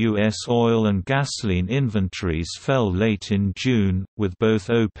 even though U.S. oil and gasoline inventories fell late in June, with both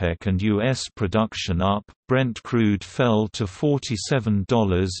OPEC and U.S. production up, Brent crude fell to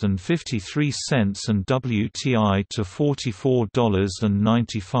 $47.53 and WTI to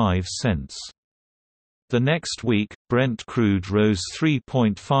 $44.95. The next week, Brent crude rose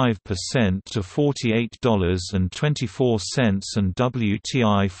 3.5% to $48.24 and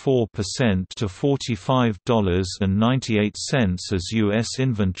WTI 4% to $45.98 as U.S.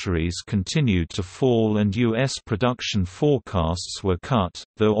 inventories continued to fall and U.S. production forecasts were cut,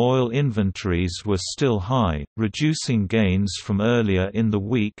 though oil inventories were still high, reducing gains from earlier in the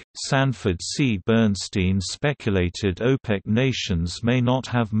week. Sanford C. Bernstein speculated OPEC nations may not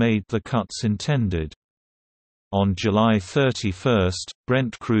have made the cuts intended. On July 31,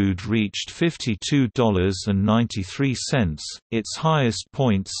 Brent crude reached $52.93, its highest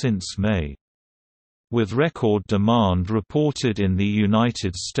point since May. With record demand reported in the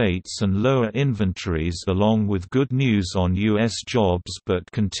United States and lower inventories along with good news on U.S. jobs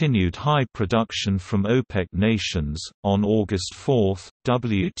but continued high production from OPEC nations, on August 4,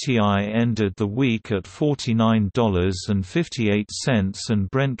 WTI ended the week at $49.58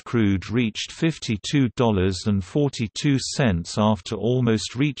 and Brent crude reached $52.42 after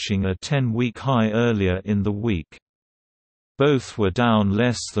almost reaching a 10-week high earlier in the week. Both were down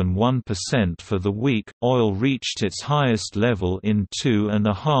less than 1% for the week. Oil reached its highest level in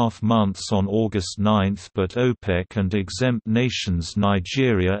 2.5 months on August 9, but OPEC and exempt nations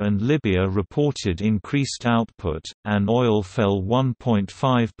Nigeria and Libya reported increased output, and oil fell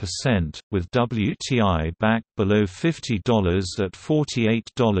 1.5%, with WTI back below $50 at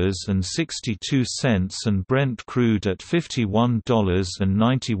 $48.62 and Brent crude at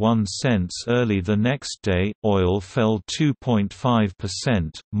 $51.91 early the next day. Oil fell 2.5%,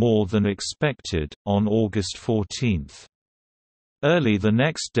 more than expected, on August 14. Early the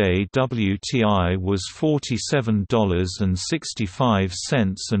next day WTI was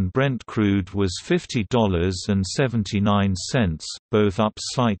 $47.65 and Brent crude was $50.79, both up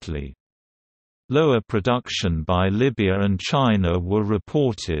slightly. Lower production by Libya and China were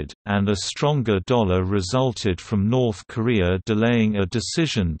reported, and a stronger dollar resulted from North Korea delaying a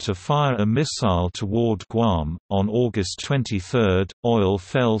decision to fire a missile toward Guam. On August 23, oil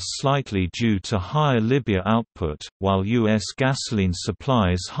fell slightly due to higher Libya output, while U.S. gasoline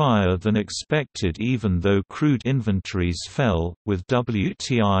supplies higher than expected even though crude inventories fell, with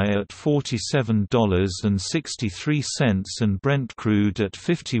WTI at $47.63 and Brent crude at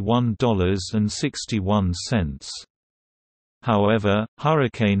 $51.61. However,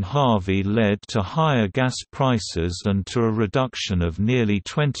 Hurricane Harvey led to higher gas prices and to a reduction of nearly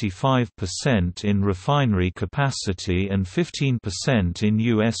 25% in refinery capacity and 15% in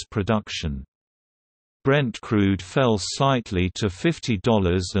U.S. production. Brent crude fell slightly to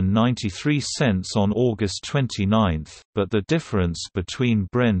 $50.93 on August 29, but the difference between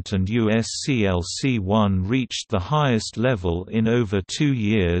Brent and US CLC1 reached the highest level in over 2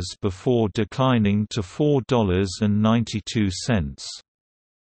 years before declining to $4.92.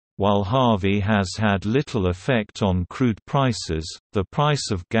 While Harvey has had little effect on crude prices, the price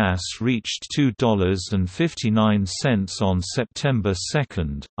of gas reached $2.59 on September 2,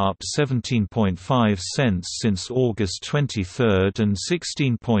 up 17.5 cents since August 23 and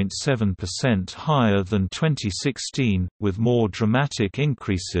 16.7% higher than 2016, with more dramatic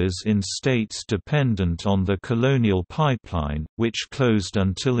increases in states dependent on the Colonial Pipeline, which closed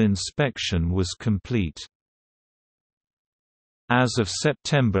until inspection was complete. As of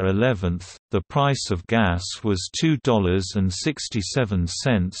September 11, the price of gas was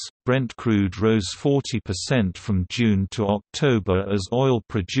 $2.67. Brent crude rose 40% from June to October as oil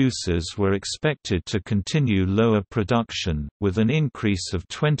producers were expected to continue lower production, with an increase of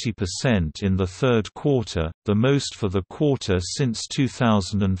 20% in the third quarter, the most for the quarter since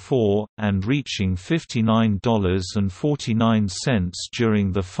 2004, and reaching $59.49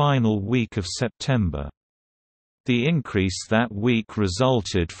 during the final week of September. The increase that week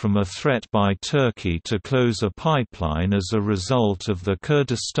resulted from a threat by Turkey to close a pipeline as a result of the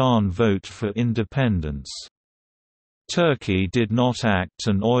Kurdistan vote for independence. Turkey did not act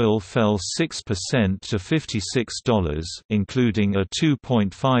and oil fell 6% to $56, including a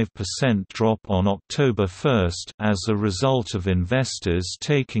 2.5% drop on October 1 as a result of investors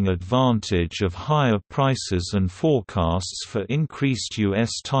taking advantage of higher prices and forecasts for increased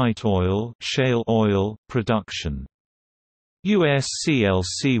U.S. tight oil (shale oil) production. US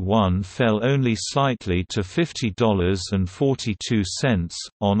CLC1 fell only slightly to $50.42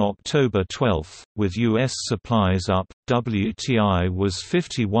 on October 12, with US supplies up. WTI was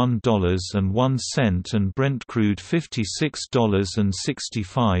 $51.01 and Brent crude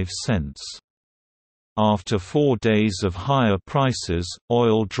 $56.65. After 4 days of higher prices,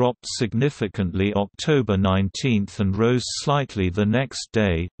 oil dropped significantly October 19 and rose slightly the next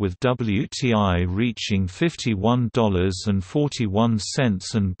day, with WTI reaching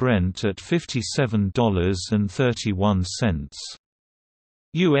 $51.41 and Brent at $57.31.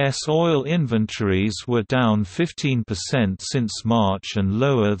 U.S. oil inventories were down 15% since March and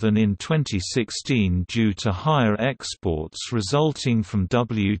lower than in 2016 due to higher exports resulting from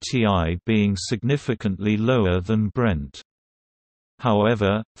WTI being significantly lower than Brent.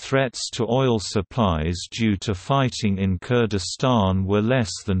 However, threats to oil supplies due to fighting in Kurdistan were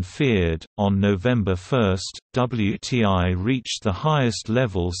less than feared. On November 1, WTI reached the highest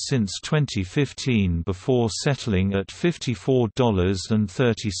level since 2015 before settling at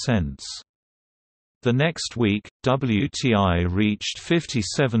 $54.30. The next week, WTI reached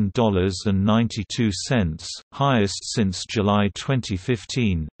 $57.92, highest since July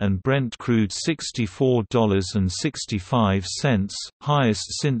 2015, and Brent crude $64.65,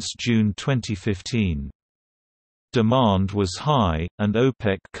 highest since June 2015. Demand was high, and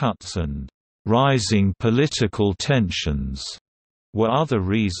OPEC cuts and rising political tensions were other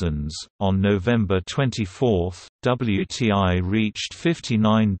reasons. On November 24, WTI reached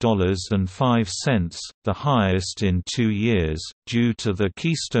 $59.05, the highest in 2 years, due to the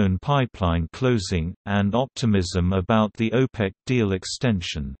Keystone Pipeline closing, and optimism about the OPEC deal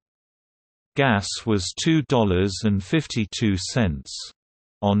extension. Gas was $2.52.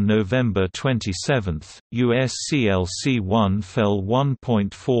 On November 27, US CLC1 fell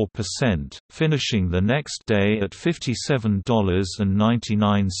 1.4%, finishing the next day at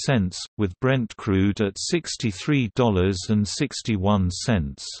 $57.99, with Brent crude at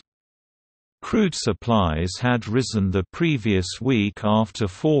 $63.61. Crude supplies had risen the previous week after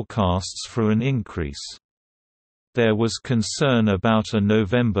forecasts for an increase. There was concern about a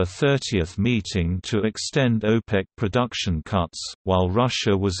November 30 meeting to extend OPEC production cuts, while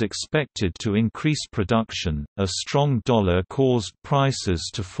Russia was expected to increase production. A strong dollar caused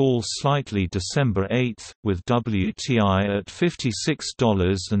prices to fall slightly December 8, with WTI at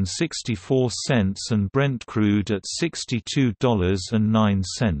 $56.64 and Brent crude at $62.09.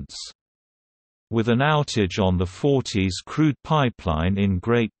 With an outage on the Forties crude pipeline in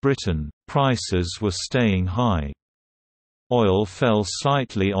Great Britain, prices were staying high. Oil fell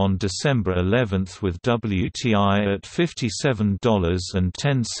slightly on December 11 with WTI at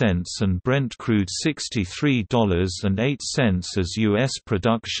 $57.10 and Brent crude $63.08 as U.S.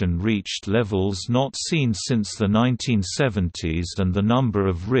 production reached levels not seen since the 1970s and the number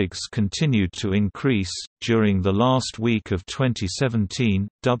of rigs continued to increase. During the last week of 2017,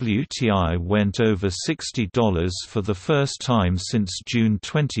 WTI went over $60 for the first time since June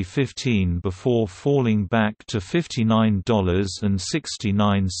 2015 before falling back to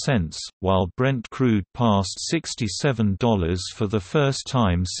 $59.69, while Brent crude passed $67 for the first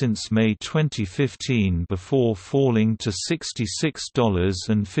time since May 2015 before falling to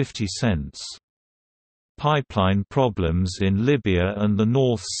 $66.50. Pipeline problems in Libya and the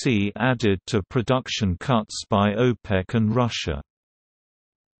North Sea added to production cuts by OPEC and Russia.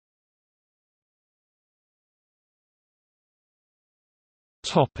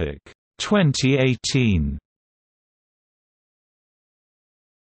 Topic 2018.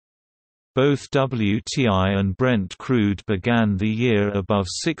 Both WTI and Brent crude began the year above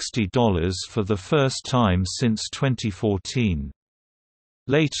 $60 for the first time since 2014.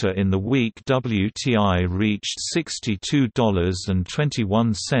 Later in the week WTI reached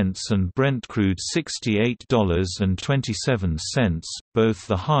 $62.21 and Brent crude $68.27, both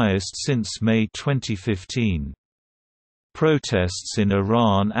the highest since May 2015. Protests in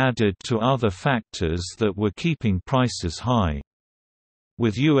Iran added to other factors that were keeping prices high.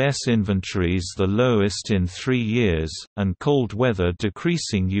 With U.S. inventories the lowest in 3 years, and cold weather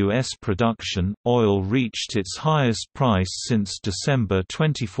decreasing U.S. production, oil reached its highest price since December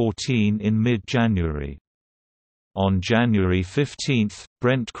 2014 in mid-January. On January 15,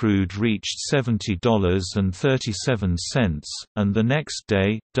 Brent crude reached $70.37, and the next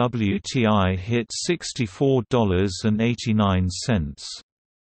day, WTI hit $64.89.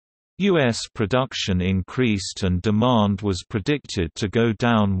 U.S. production increased and demand was predicted to go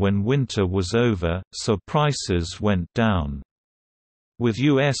down when winter was over, so prices went down. With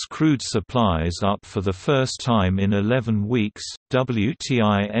U.S. crude supplies up for the first time in 11 weeks,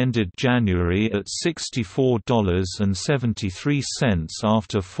 WTI ended January at $64.73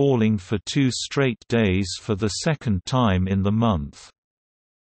 after falling for 2 straight days for the second time in the month.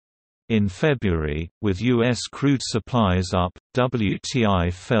 In February, with U.S. crude supplies up,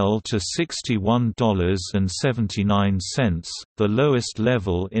 WTI fell to $61.79, the lowest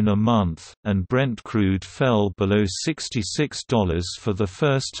level in a month, and Brent crude fell below $66 for the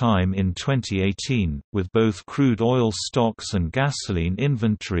first time in 2018, with both crude oil stocks and gasoline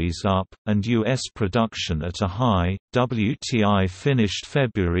inventories up, and U.S. production at a high. WTI finished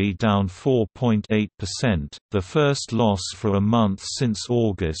February down 4.8%, the first loss for a month since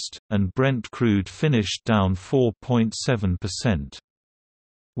August, and Brent crude finished down 4.7%.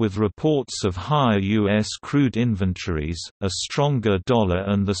 With reports of higher U.S. crude inventories, a stronger dollar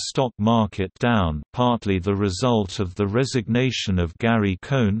and the stock market down, partly the result of the resignation of Gary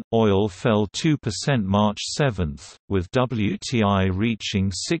Cohn, oil fell 2% March 7, with WTI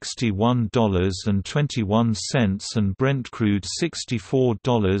reaching $61.21 and Brent crude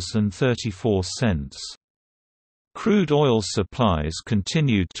 $64.34. Crude oil supplies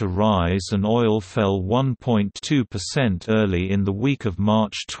continued to rise and oil fell 1.2% early in the week of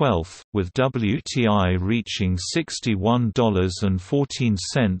March 12, with WTI reaching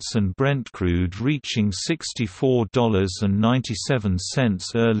 $61.14 and Brent crude reaching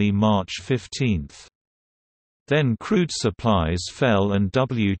 $64.97 early March 15. Then crude supplies fell and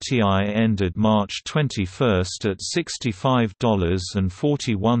WTI ended March 21 at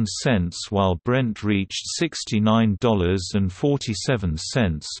 $65.41 while Brent reached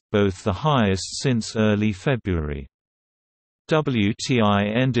 $69.47, both the highest since early February.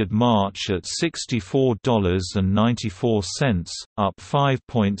 WTI ended March at $64.94, up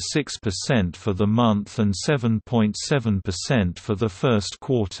 5.6% for the month and 7.7% for the first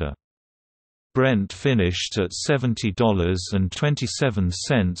quarter. Brent finished at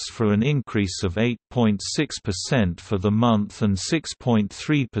 $70.27 for an increase of 8.6% for the month and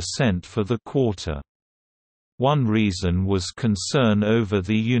 6.3% for the quarter. One reason was concern over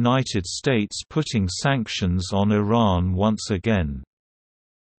the United States putting sanctions on Iran once again.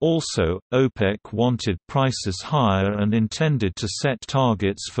 Also, OPEC wanted prices higher and intended to set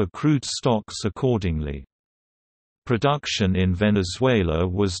targets for crude stocks accordingly. Production in Venezuela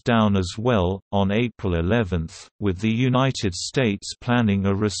was down as well, on April 11, with the United States planning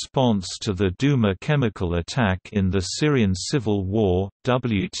a response to the Douma chemical attack in the Syrian civil war.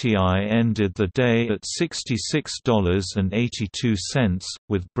 WTI ended the day at $66.82,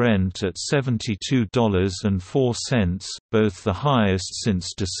 with Brent at $72.04, both the highest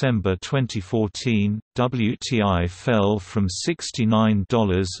since December 2014. WTI fell from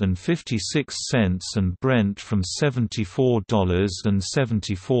 $69.56 and Brent from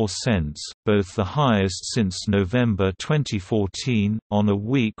 $74.74, both the highest since November 2014, on a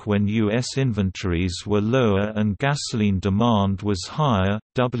week when U.S. inventories were lower and gasoline demand was higher.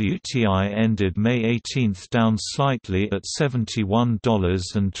 WTI ended May 18 down slightly at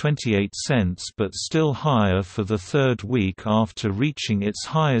 $71.28 but still higher for the third week after reaching its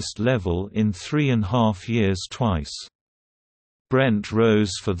highest level in 3.5 years twice. Brent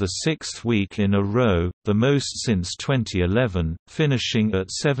rose for the sixth week in a row, the most since 2011, finishing at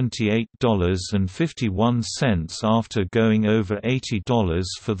 $78.51 after going over $80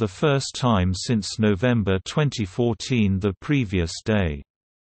 for the first time since November 2014 the previous day.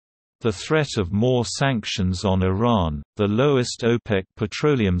 The threat of more sanctions on Iran, the lowest OPEC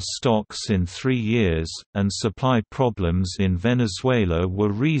petroleum stocks in 3 years, and supply problems in Venezuela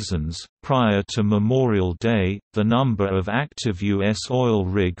were reasons. Prior to Memorial Day, the number of active U.S. oil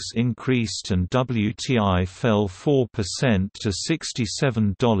rigs increased and WTI fell 4% to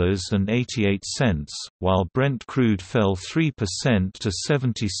 $67.88, while Brent crude fell 3% to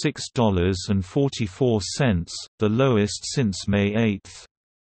 $76.44, the lowest since May 8.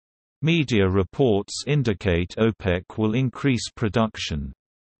 Media reports indicate OPEC will increase production.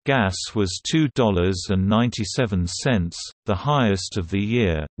 Gas was $2.97, the highest of the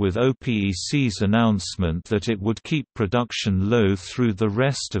year, with OPEC's announcement that it would keep production low through the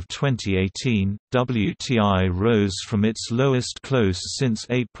rest of 2018. WTI rose from its lowest close since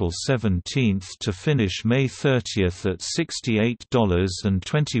April 17 to finish May 30 at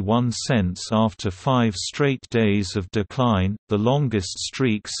 $68.21 after 5 straight days of decline, the longest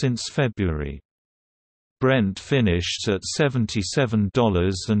streak since February. Brent finished at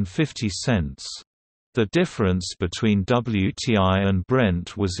 $77.50. The difference between WTI and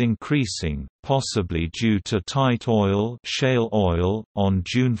Brent was increasing, possibly due to tight shale oil. On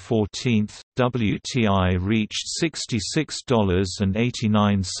June 14, WTI reached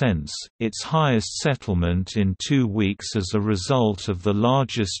 $66.89, its highest settlement in 2 weeks as a result of the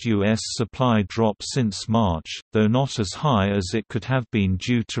largest U.S. supply drop since March, though not as high as it could have been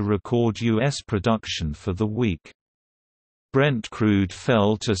due to record U.S. production for the week. Brent crude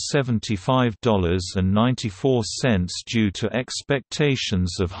fell to $75.94 due to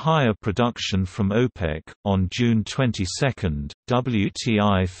expectations of higher production from OPEC. On June 22,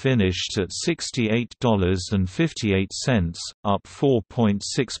 WTI finished at $68.58, up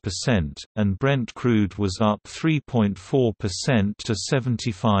 4.6%, and Brent crude was up 3.4% to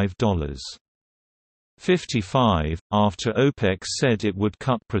 $75.55, after OPEC said it would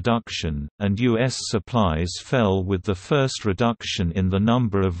cut production, and U.S. supplies fell with the first reduction in the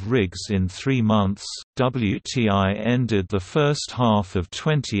number of rigs in 3 months. WTI ended the first half of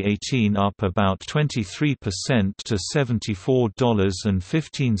 2018 up about 23% to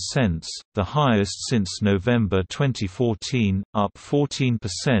 $74.15, the highest since November 2014, up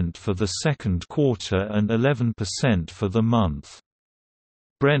 14% for the second quarter and 11% for the month.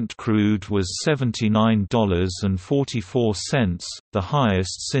 Brent crude was $79.44, the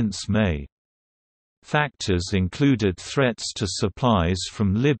highest since May. Factors included threats to supplies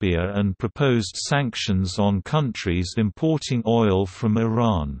from Libya and proposed sanctions on countries importing oil from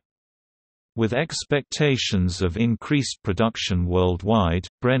Iran. With expectations of increased production worldwide,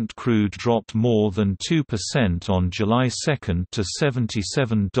 Brent crude dropped more than 2% on July 2 to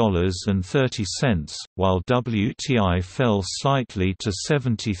 $77.30, while WTI fell slightly to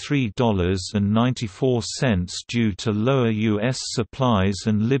 $73.94 due to lower U.S. supplies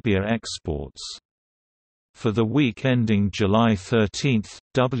and Libya exports. For the week ending July 13,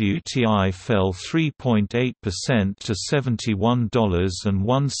 WTI fell 3.8% to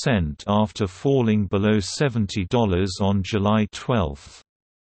 $71.01 after falling below $70 on July 12.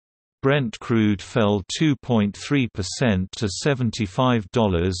 Brent crude fell 2.3% to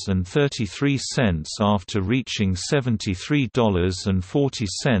 $75.33 after reaching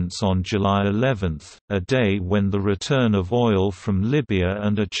 $73.40 on July 11, a day when the return of oil from Libya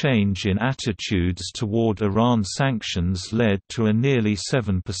and a change in attitudes toward Iran sanctions led to a nearly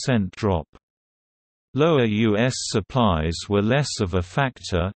 7% drop. Lower U.S. supplies were less of a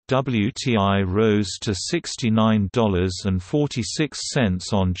factor. WTI rose to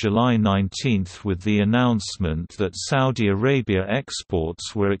 $69.46 on July 19 with the announcement that Saudi Arabia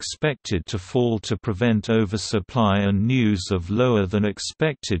exports were expected to fall to prevent oversupply and news of lower than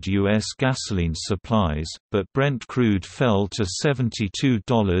expected U.S. gasoline supplies, but Brent crude fell to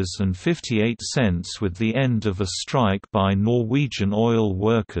 $72.58 with the end of a strike by Norwegian oil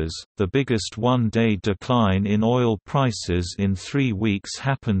workers. The biggest one-day decline in oil prices in 3 weeks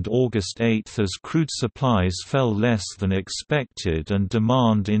happened August 8 as crude supplies fell less than expected and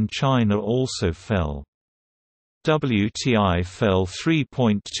demand in China also fell. WTI fell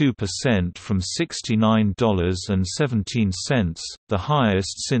 3.2% from $69.17, the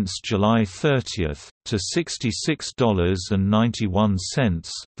highest since July 30, to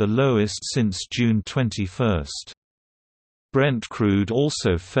 $66.91, the lowest since June 21. Brent crude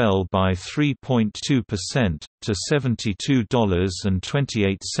also fell by 3.2% to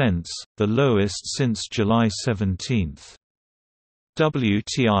 $72.28, the lowest since July 17.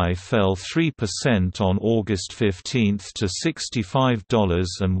 WTI fell 3% on August 15 to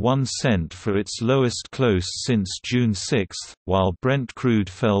 $65.01 for its lowest close since June 6, while Brent crude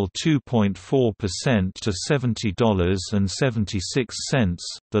fell 2.4% to $70.76,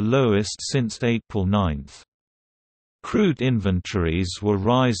 the lowest since April 9. Crude inventories were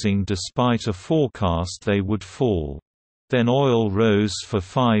rising despite a forecast they would fall. Then oil rose for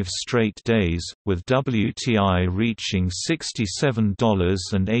 5 straight days, with WTI reaching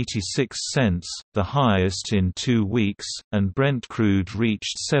 $67.86, the highest in 2 weeks, and Brent crude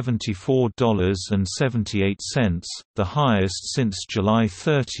reached $74.78, the highest since July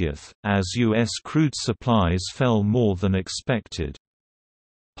 30, as U.S. crude supplies fell more than expected.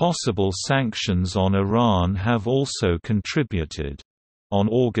 Possible sanctions on Iran have also contributed. On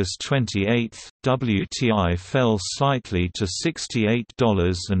August 28, WTI fell slightly to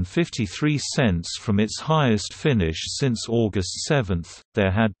 $68.53 from its highest finish since August 7.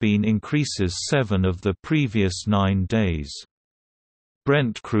 There had been increases 7 of the previous 9 days.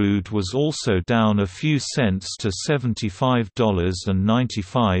 Brent crude was also down a few cents to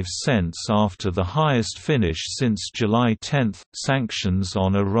 $75.95 after the highest finish since July 10. Sanctions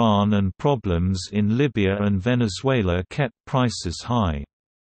on Iran and problems in Libya and Venezuela kept prices high.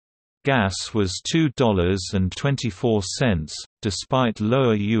 Gas was $2.24. Despite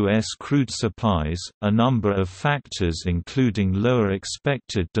lower U.S. crude supplies, a number of factors including lower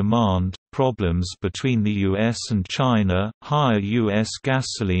expected demand, problems between the U.S. and China, higher U.S.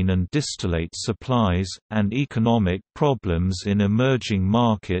 gasoline and distillate supplies, and economic problems in emerging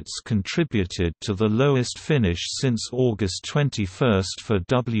markets contributed to the lowest finish since August 21 for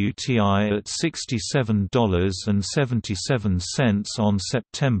WTI at $67.77 on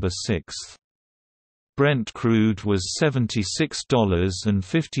September 6. Brent crude was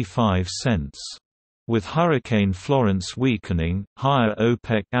 $76.55. With Hurricane Florence weakening, higher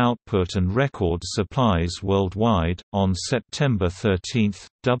OPEC output and record supplies worldwide, on September 13,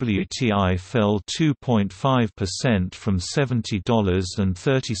 WTI fell 2.5% from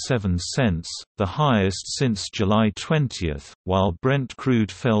 $70.37, the highest since July 20, while Brent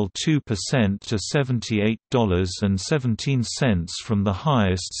crude fell 2% to $78.17 from the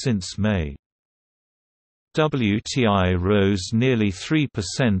highest since May. WTI rose nearly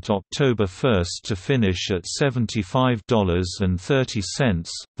 3% October 1 to finish at $75.30,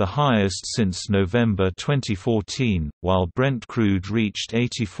 the highest since November 2014, while Brent crude reached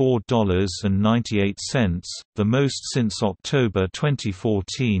 $84.98, the most since October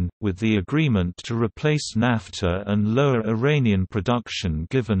 2014, with the agreement to replace NAFTA and lower Iranian production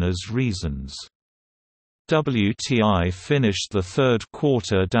given as reasons. WTI finished the third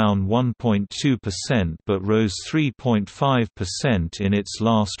quarter down 1.2% but rose 3.5% in its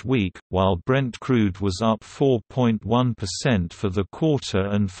last week, while Brent crude was up 4.1% for the quarter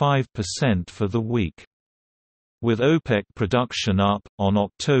and 5% for the week. With OPEC production up, on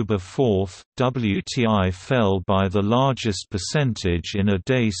October 4, WTI fell by the largest percentage in a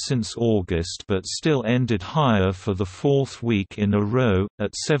day since August but still ended higher for the fourth week in a row,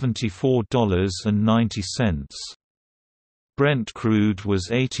 at $74.90. Brent crude was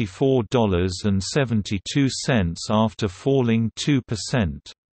 $84.72 after falling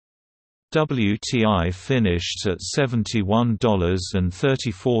 2%. WTI finished at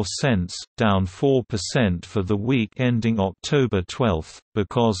 $71.34, down 4% for the week ending October 12,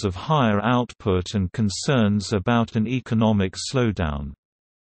 because of higher output and concerns about an economic slowdown.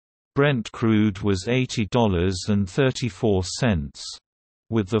 Brent crude was $80.34.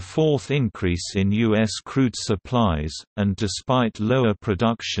 With the fourth increase in U.S. crude supplies, and despite lower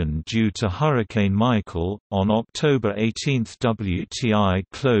production due to Hurricane Michael, on October 18 WTI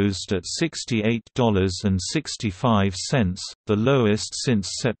closed at $68.65, the lowest since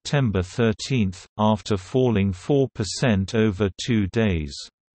September 13, after falling 4% over 2 days.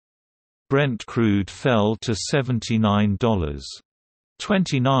 Brent crude fell to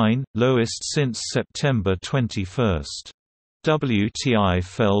 $79.29, lowest since September 21. WTI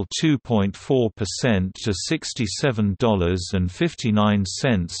fell 2.4% to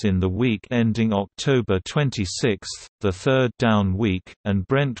 $67.59 in the week ending October 26, the third down week, and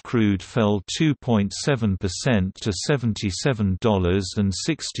Brent crude fell 2.7% to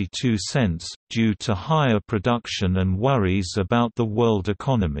 $77.62, due to higher production and worries about the world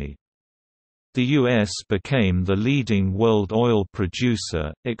economy. The U.S. became the leading world oil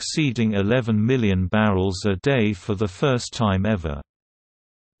producer, exceeding 11 million barrels a day for the first time ever.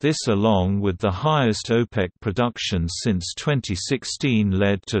 This, along with the highest OPEC production since 2016,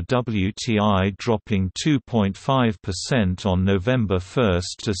 led to WTI dropping 2.5% on November 1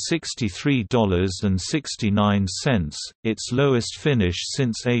 to $63.69, its lowest finish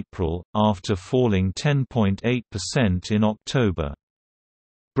since April, after falling 10.8% in October.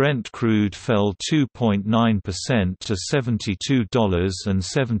 Brent crude fell 2.9% to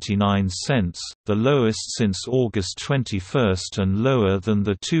 $72.79, the lowest since August 21 and lower than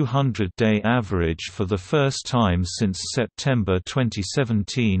the 200-day average for the first time since September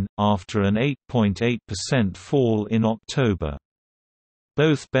 2017, after an 8.8% fall in October.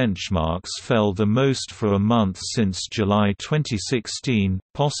 Both benchmarks fell the most for a month since July 2016.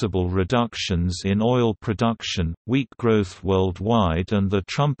 Possible reductions in oil production, weak growth worldwide, and the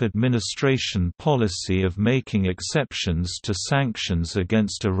Trump administration policy of making exceptions to sanctions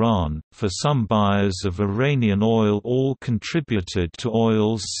against Iran, for some buyers of Iranian oil, all contributed to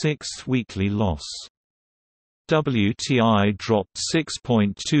oil's sixth weekly loss. WTI dropped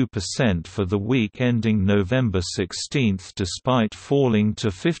 6.2% for the week ending November 16 despite falling to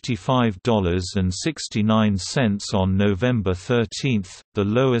 $55.69 on November 13, the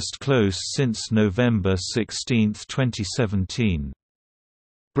lowest close since November 16, 2017.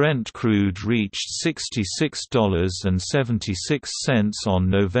 Brent crude reached $66.76 on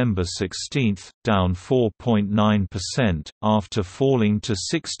November 16, down 4.9%, after falling to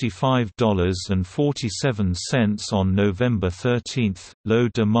 $65.47 on November 13. Low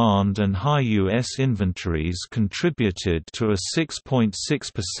demand and high U.S. inventories contributed to a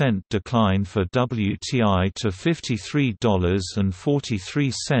 6.6% decline for WTI to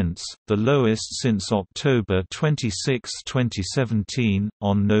 $53.43, the lowest since October 26, 2017,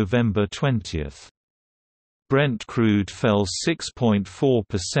 on November 20. Brent crude fell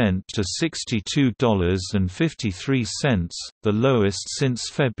 6.4% to $62.53, the lowest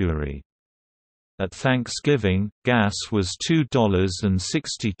since February. At Thanksgiving, gas was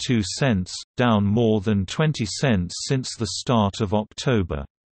 $2.62, down more than 20 cents since the start of October.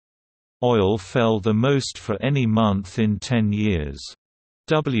 Oil fell the most for any month in 10 years.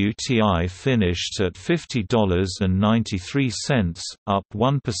 WTI finished at $50.93, up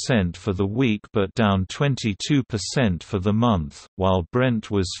 1% for the week but down 22% for the month, while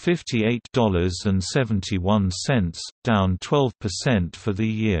Brent was $58.71, down 12% for the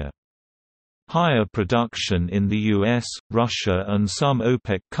year. Higher production in the US, Russia and some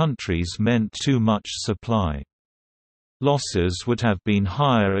OPEC countries meant too much supply. Losses would have been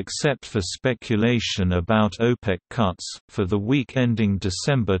higher except for speculation about OPEC cuts. For the week ending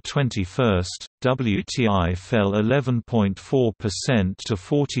December 21, WTI fell 11.4% to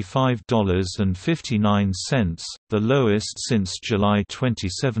 $45.59, the lowest since July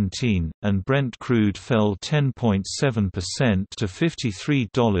 2017, and Brent crude fell 10.7% to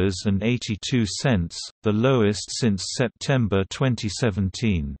 $53.82, the lowest since September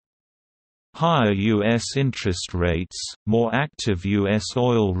 2017. Higher U.S. interest rates, more active U.S.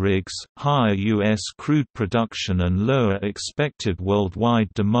 oil rigs, higher U.S. crude production and lower expected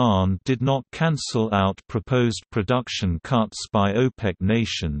worldwide demand did not cancel out proposed production cuts by OPEC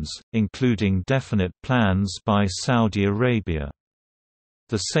nations, including definite plans by Saudi Arabia.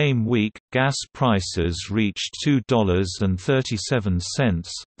 The same week, gas prices reached $2.37,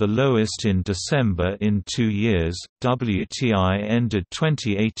 the lowest in December in 2 years. WTI ended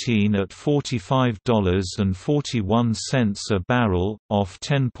 2018 at $45.41 a barrel, off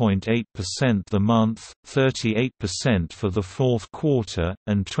 10.8% the month, 38% for the fourth quarter,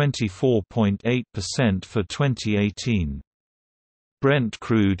 and 24.8% for 2018. Brent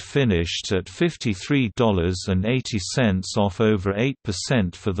crude finished at $53.80, off over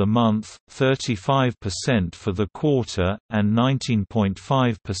 8% for the month, 35% for the quarter, and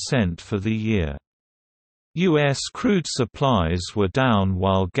 19.5% for the year. U.S. crude supplies were down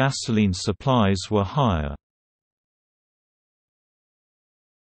while gasoline supplies were higher.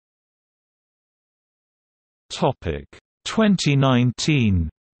 Topic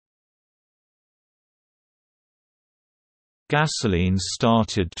 2019. Gasoline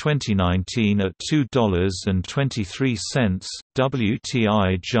started 2019 at $2.23,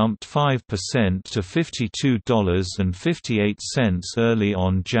 WTI jumped 5% to $52.58 early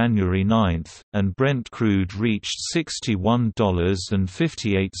on January 9, and Brent crude reached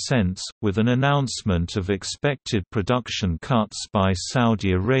 $61.58, with an announcement of expected production cuts by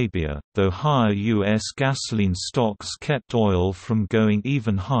Saudi Arabia, though higher U.S. gasoline stocks kept oil from going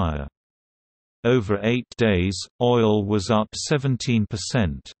even higher. Over 8 days, oil was up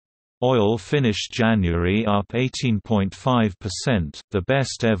 17%. Oil finished January up 18.5%, the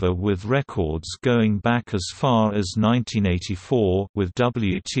best ever, with records going back as far as 1984, with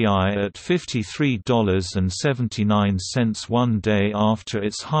WTI at $53.79 one day after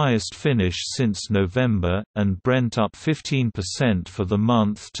its highest finish since November, and Brent up 15% for the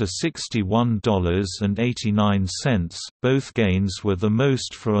month to $61.89. Both gains were the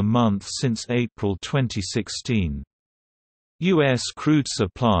most for a month since April 2016. U.S. crude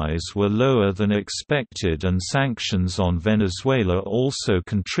supplies were lower than expected and sanctions on Venezuela also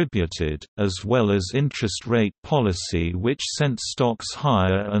contributed, as well as interest rate policy which sent stocks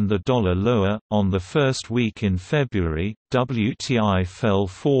higher and the dollar lower. On the first week in February, WTI fell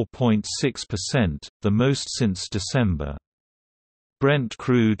 4.6%, the most since December. Brent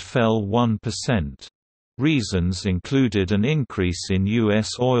crude fell 1%. Reasons included an increase in U.S.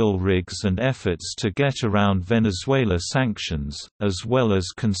 oil rigs and efforts to get around Venezuela sanctions, as well as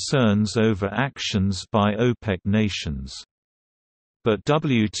concerns over actions by OPEC nations. but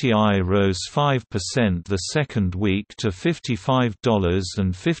WTI rose 5% the second week to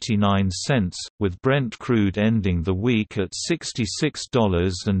 $55.59, with Brent crude ending the week at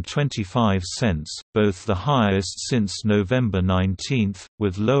 $66.25, both the highest since November 19,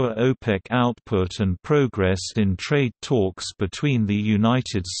 with lower OPEC output and progress in trade talks between the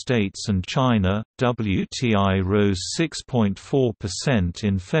United States and China. WTI rose 6.4%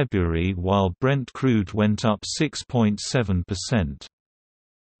 in February while Brent crude went up 6.7%.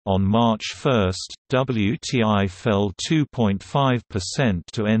 On March 1, WTI fell 2.5%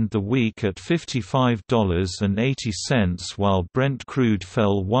 to end the week at $55.80 while Brent crude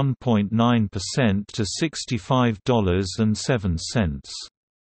fell 1.9% to $65.07.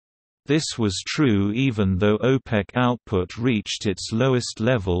 This was true even though OPEC output reached its lowest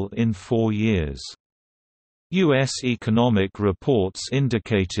level in 4 years. U.S. economic reports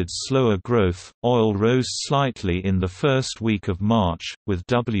indicated slower growth. Oil rose slightly in the first week of March, with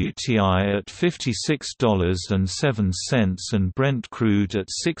WTI at $56.07 and Brent crude at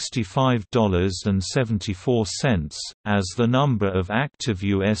 $65.74, as the number of active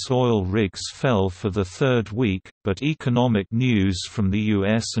U.S. oil rigs fell for the third week, but economic news from the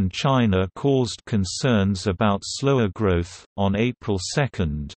U.S. and China caused concerns about slower growth. On April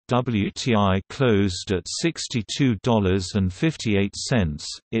 2, WTI closed at $62.58,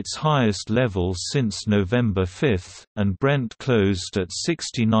 its highest level since November 5, and Brent closed at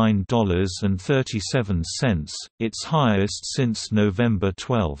 $69.37, its highest since November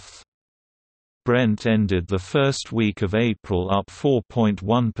 12. Brent ended the first week of April up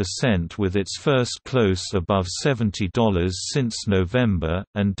 4.1% with its first close above $70 since November,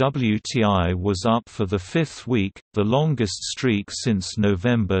 and WTI was up for the fifth week, the longest streak since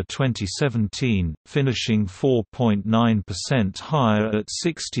November 2017, finishing 4.9% higher at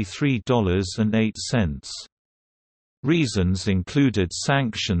 $63.08. Reasons included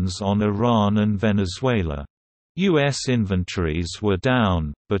sanctions on Iran and Venezuela. U.S. inventories were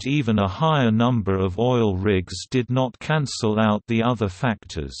down, but even a higher number of oil rigs did not cancel out the other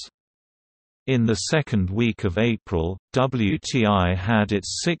factors. In the second week of April, WTI had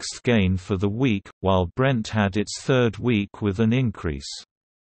its sixth gain for the week, while Brent had its third week with an increase.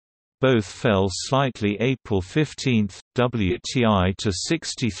 Both fell slightly April 15, WTI to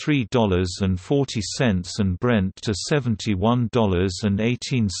 $63.40 and Brent to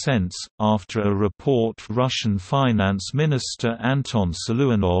 $71.18, after a report Russian Finance Minister Anton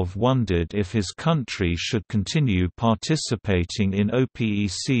Siluanov wondered if his country should continue participating in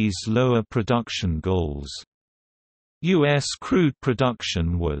OPEC's lower production goals. U.S. crude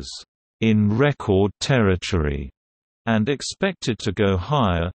production was in record territory and expected to go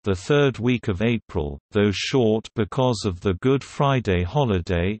higher. The third week of April, though short because of the Good Friday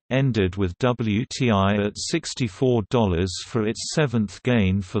holiday, ended with WTI at $64 for its seventh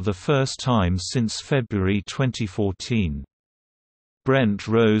gain for the first time since February 2014. Brent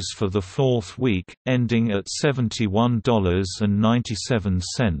rose for the fourth week, ending at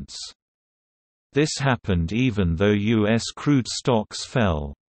 $71.97. This happened even though U.S. crude stocks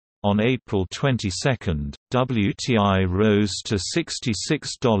fell. On April 22, WTI rose to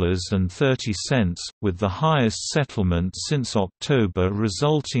 $66.30, with the highest settlement since October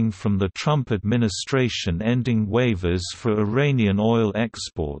resulting from the Trump administration ending waivers for Iranian oil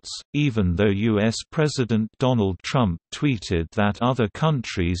exports, even though U.S. President Donald Trump tweeted that other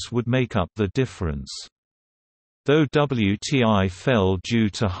countries would make up the difference. Though WTI fell due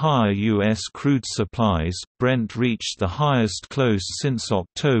to higher U.S. crude supplies, Brent reached the highest close since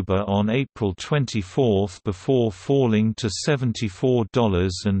October on April 24 before falling to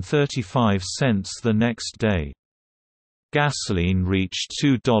 $74.35 the next day. Gasoline reached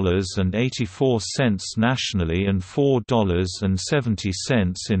 $2.84 nationally and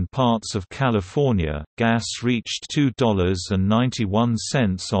 $4.70 in parts of California. Gas reached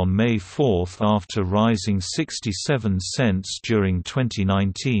 $2.91 on May 4 after rising 67 cents during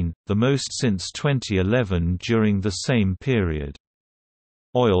 2019, the most since 2011 during the same period.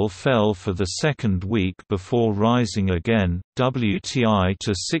 Oil fell for the second week before rising again, WTI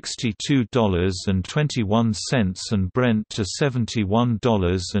to $62.21 and Brent to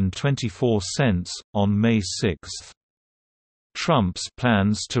 $71.24, on May 6. Trump's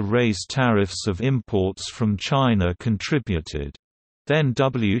plans to raise tariffs of imports from China contributed. Then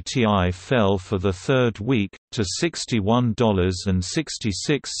WTI fell for the third week, to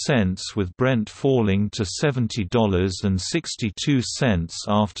 $61.66 with Brent falling to $70.62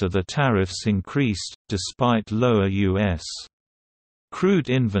 after the tariffs increased, despite lower U.S. Crude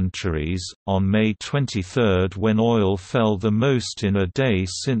inventories, on May 23 when oil fell the most in a day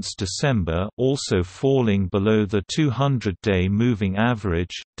since December, also falling below the 200-day moving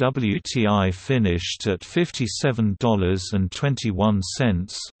average, WTI finished at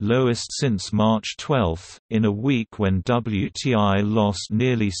 $57.21, lowest since March 12. In a week when WTI lost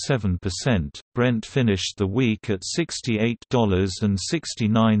nearly 7%, Brent finished the week at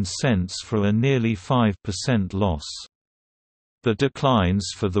 $68.69 for a nearly 5% loss. The declines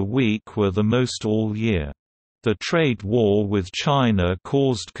for the week were the most all year. The trade war with China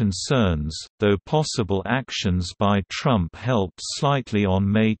caused concerns, though possible actions by Trump helped slightly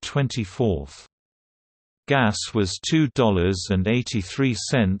on May 24. Gas was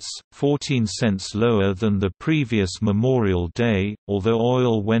 $2.83, 14 cents lower than the previous Memorial Day, although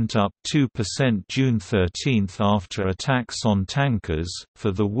oil went up 2% June 13 after attacks on tankers.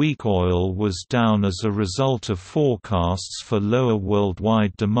 For the week, oil was down as a result of forecasts for lower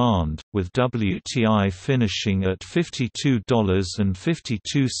worldwide demand, with WTI finishing at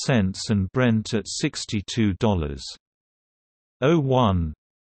 $52.52 and Brent at $62.01.